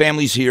so many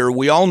families here.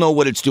 We all know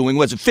what it's doing.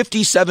 Was it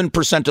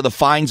 57% of the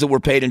fines that were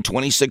paid in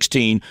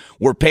 2016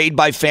 were paid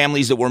by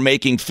families that were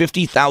making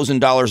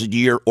 $50,000 a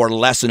year or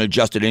less in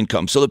adjusted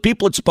income? So the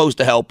people it's supposed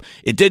to help,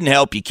 it didn't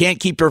help. You can't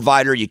keep your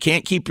provider. You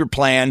can't keep your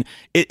plan.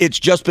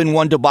 It's just been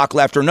one debacle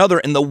after another.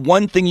 And the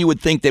one thing you would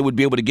think they would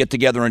be able to get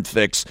together and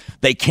fix,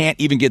 they can't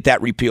even get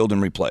that repealed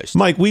and replaced.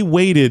 Mike, we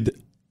waited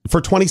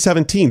for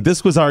 2017.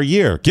 This was our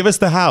year. Give us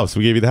the House.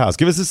 We gave you the House.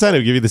 Give us the Senate.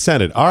 We give you the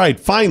Senate. All right,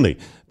 finally,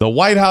 the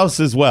White House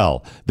as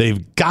well.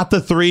 They've got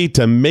the three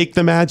to make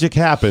the magic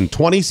happen.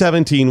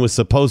 2017 was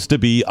supposed to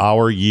be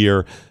our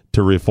year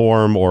to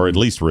reform or at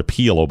least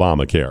repeal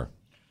Obamacare.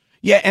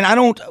 Yeah, and I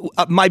don't.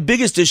 My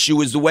biggest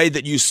issue is the way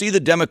that you see the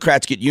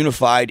Democrats get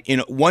unified.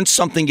 Once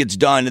something gets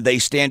done, they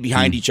stand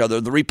behind each other.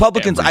 The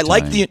Republicans, I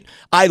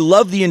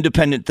love the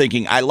independent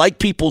thinking. I like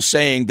people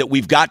saying that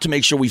we've got to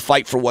make sure we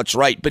fight for what's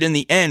right. But in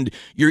the end,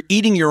 you're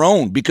eating your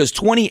own, because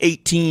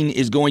 2018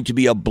 is going to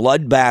be a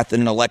bloodbath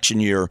in an election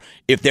year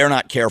if they're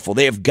not careful.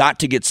 They have got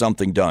to get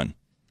something done.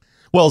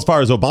 Well, as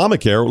far as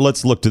Obamacare,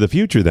 let's look to the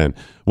future then.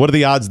 What are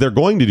the odds they're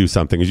going to do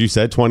something? As you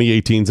said,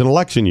 2018 is an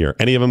election year.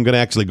 Any of them going to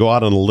actually go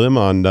out on a limb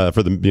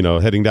for the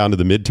heading down to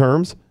the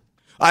midterms?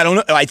 I don't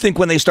know. I think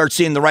when they start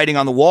seeing the writing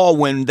on the wall,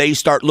 when they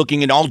start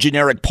looking at all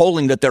generic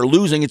polling that they're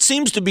losing, it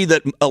seems to be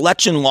that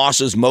election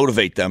losses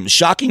motivate them.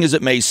 Shocking as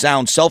it may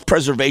sound,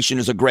 self-preservation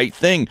is a great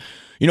thing.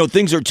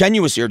 Things are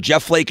tenuous here.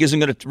 Jeff Flake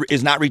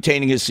is not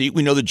retaining his seat.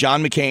 We know that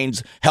John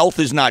McCain's health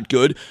is not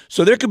good.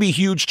 So there could be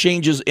huge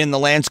changes in the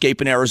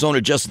landscape in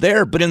Arizona just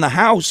there. But in the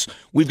House,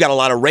 we've got a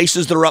lot of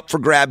races that are up for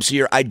grabs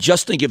here. I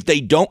just think if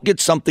they don't get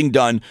something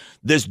done,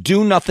 this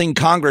do-nothing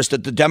Congress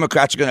that the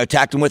Democrats are going to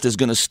attack them with is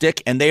going to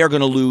stick, and they are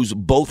going to lose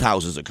both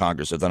houses of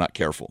Congress if they're not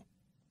careful.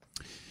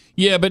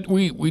 Yeah, but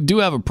we do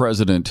have a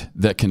president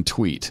that can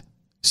tweet.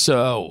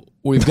 So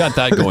we've got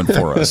that going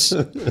for us.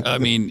 I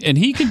mean, and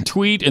he can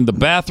tweet in the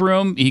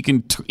bathroom. He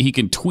can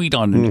tweet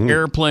on an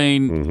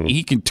airplane. Mm-hmm.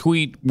 He can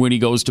tweet when he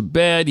goes to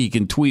bed. He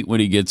can tweet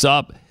when he gets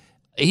up.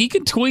 He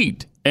can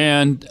tweet,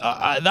 and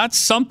that's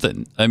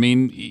something. I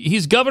mean,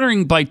 he's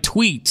governing by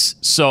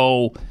tweets,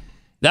 so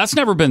that's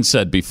never been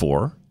said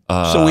before.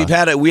 So we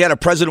had a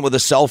president with a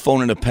cell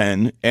phone and a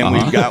pen, and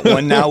we've got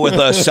one now with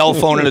a cell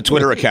phone and a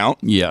Twitter account.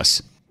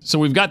 Yes. So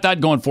we've got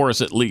that going for us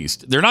at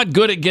least. They're not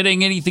good at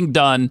getting anything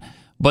done,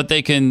 but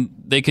they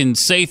can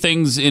say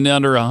things in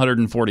under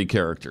 140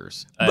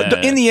 characters.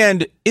 But in the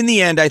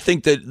end, I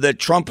think that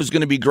Trump is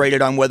going to be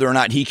graded on whether or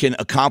not he can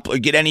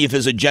get any of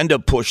his agenda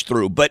pushed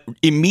through. But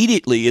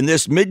immediately in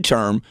this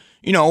midterm,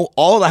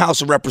 all of the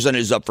House of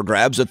Representatives up for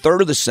grabs, a third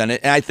of the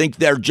Senate, and I think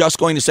they're just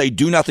going to say,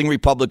 do nothing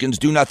Republicans,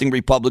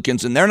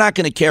 and they're not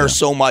going to care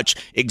so much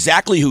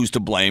exactly who's to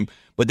blame.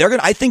 But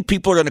I think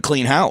people are going to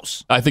clean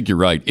house. I think you're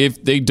right.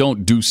 If they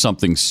don't do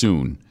something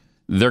soon,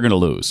 they're going to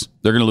lose.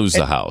 They're going to lose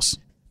the House.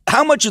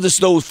 How much of this,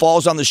 though,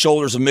 falls on the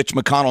shoulders of Mitch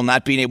McConnell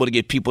not being able to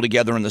get people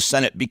together in the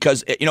Senate?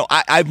 Because,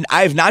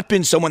 I've not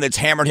been someone that's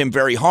hammered him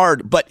very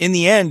hard. But in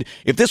the end,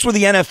 if this were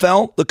the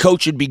NFL, the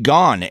coach would be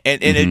gone.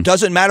 And it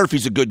doesn't matter if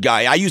he's a good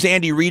guy. I use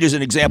Andy Reid as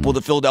an example of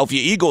the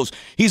Philadelphia Eagles.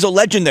 He's a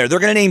legend there. They're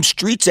going to name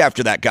streets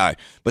after that guy.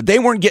 But they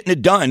weren't getting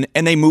it done,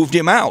 and they moved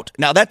him out.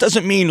 Now, that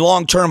doesn't mean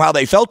long-term how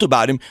they felt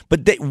about him,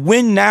 but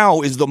win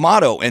now is the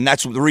motto, and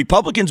that's the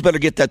Republicans better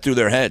get that through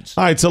their heads.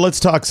 All right, so let's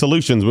talk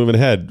solutions moving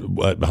ahead.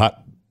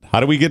 How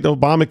do we get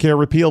Obamacare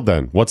repealed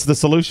then? What's the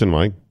solution,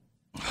 Mike?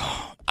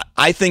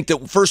 I think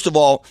that, first of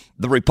all,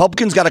 the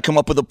Republicans got to come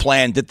up with a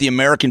plan that the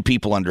American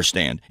people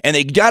understand. And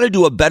they got to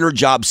do a better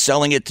job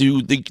selling it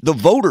to the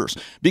voters,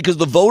 because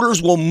the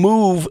voters will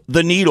move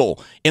the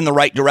needle in the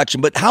right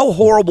direction. But how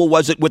horrible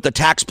was it with the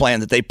tax plan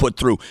that they put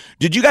through?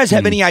 Did you guys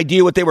have any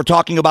idea what they were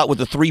talking about with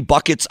the 3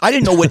 buckets? I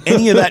didn't know what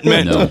any of that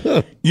meant.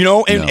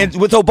 No. And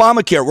with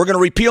Obamacare, we're going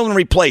to repeal and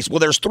replace. Well,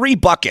 there's 3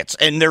 buckets,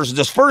 and there's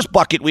this first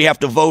bucket we have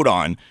to vote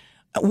on.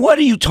 What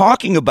are you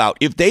talking about?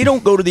 If they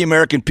don't go to the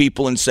American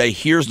people and say,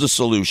 here's the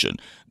solution,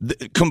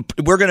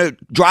 we're going to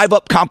drive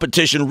up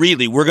competition,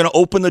 really. We're going to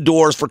open the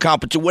doors for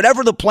competition.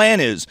 Whatever the plan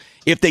is,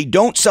 if they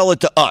don't sell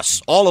it to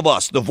us, all of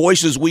us, the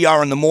voices we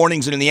are in the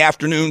mornings and in the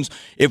afternoons,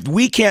 if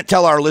we can't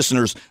tell our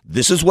listeners,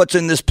 this is what's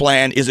in this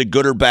plan, is it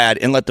good or bad,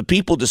 and let the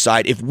people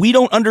decide. If we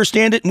don't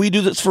understand it and we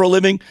do this for a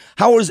living,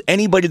 how is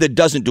anybody that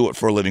doesn't do it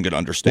for a living going to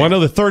understand? Well, I know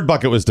the third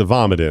bucket was to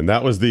vomit in.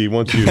 That was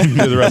once you do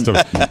the rest of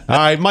them. All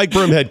right, Mike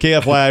Broomhead,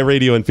 KFYI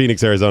Radio in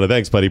Phoenix, Arizona.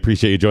 Thanks, buddy.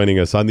 Appreciate you joining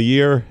us on The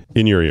Year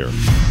in Your Ear.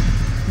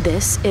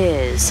 This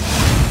is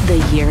The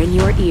Year in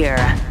Your Ear,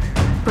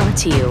 brought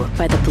to you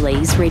by the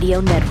Blaze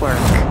Radio Network.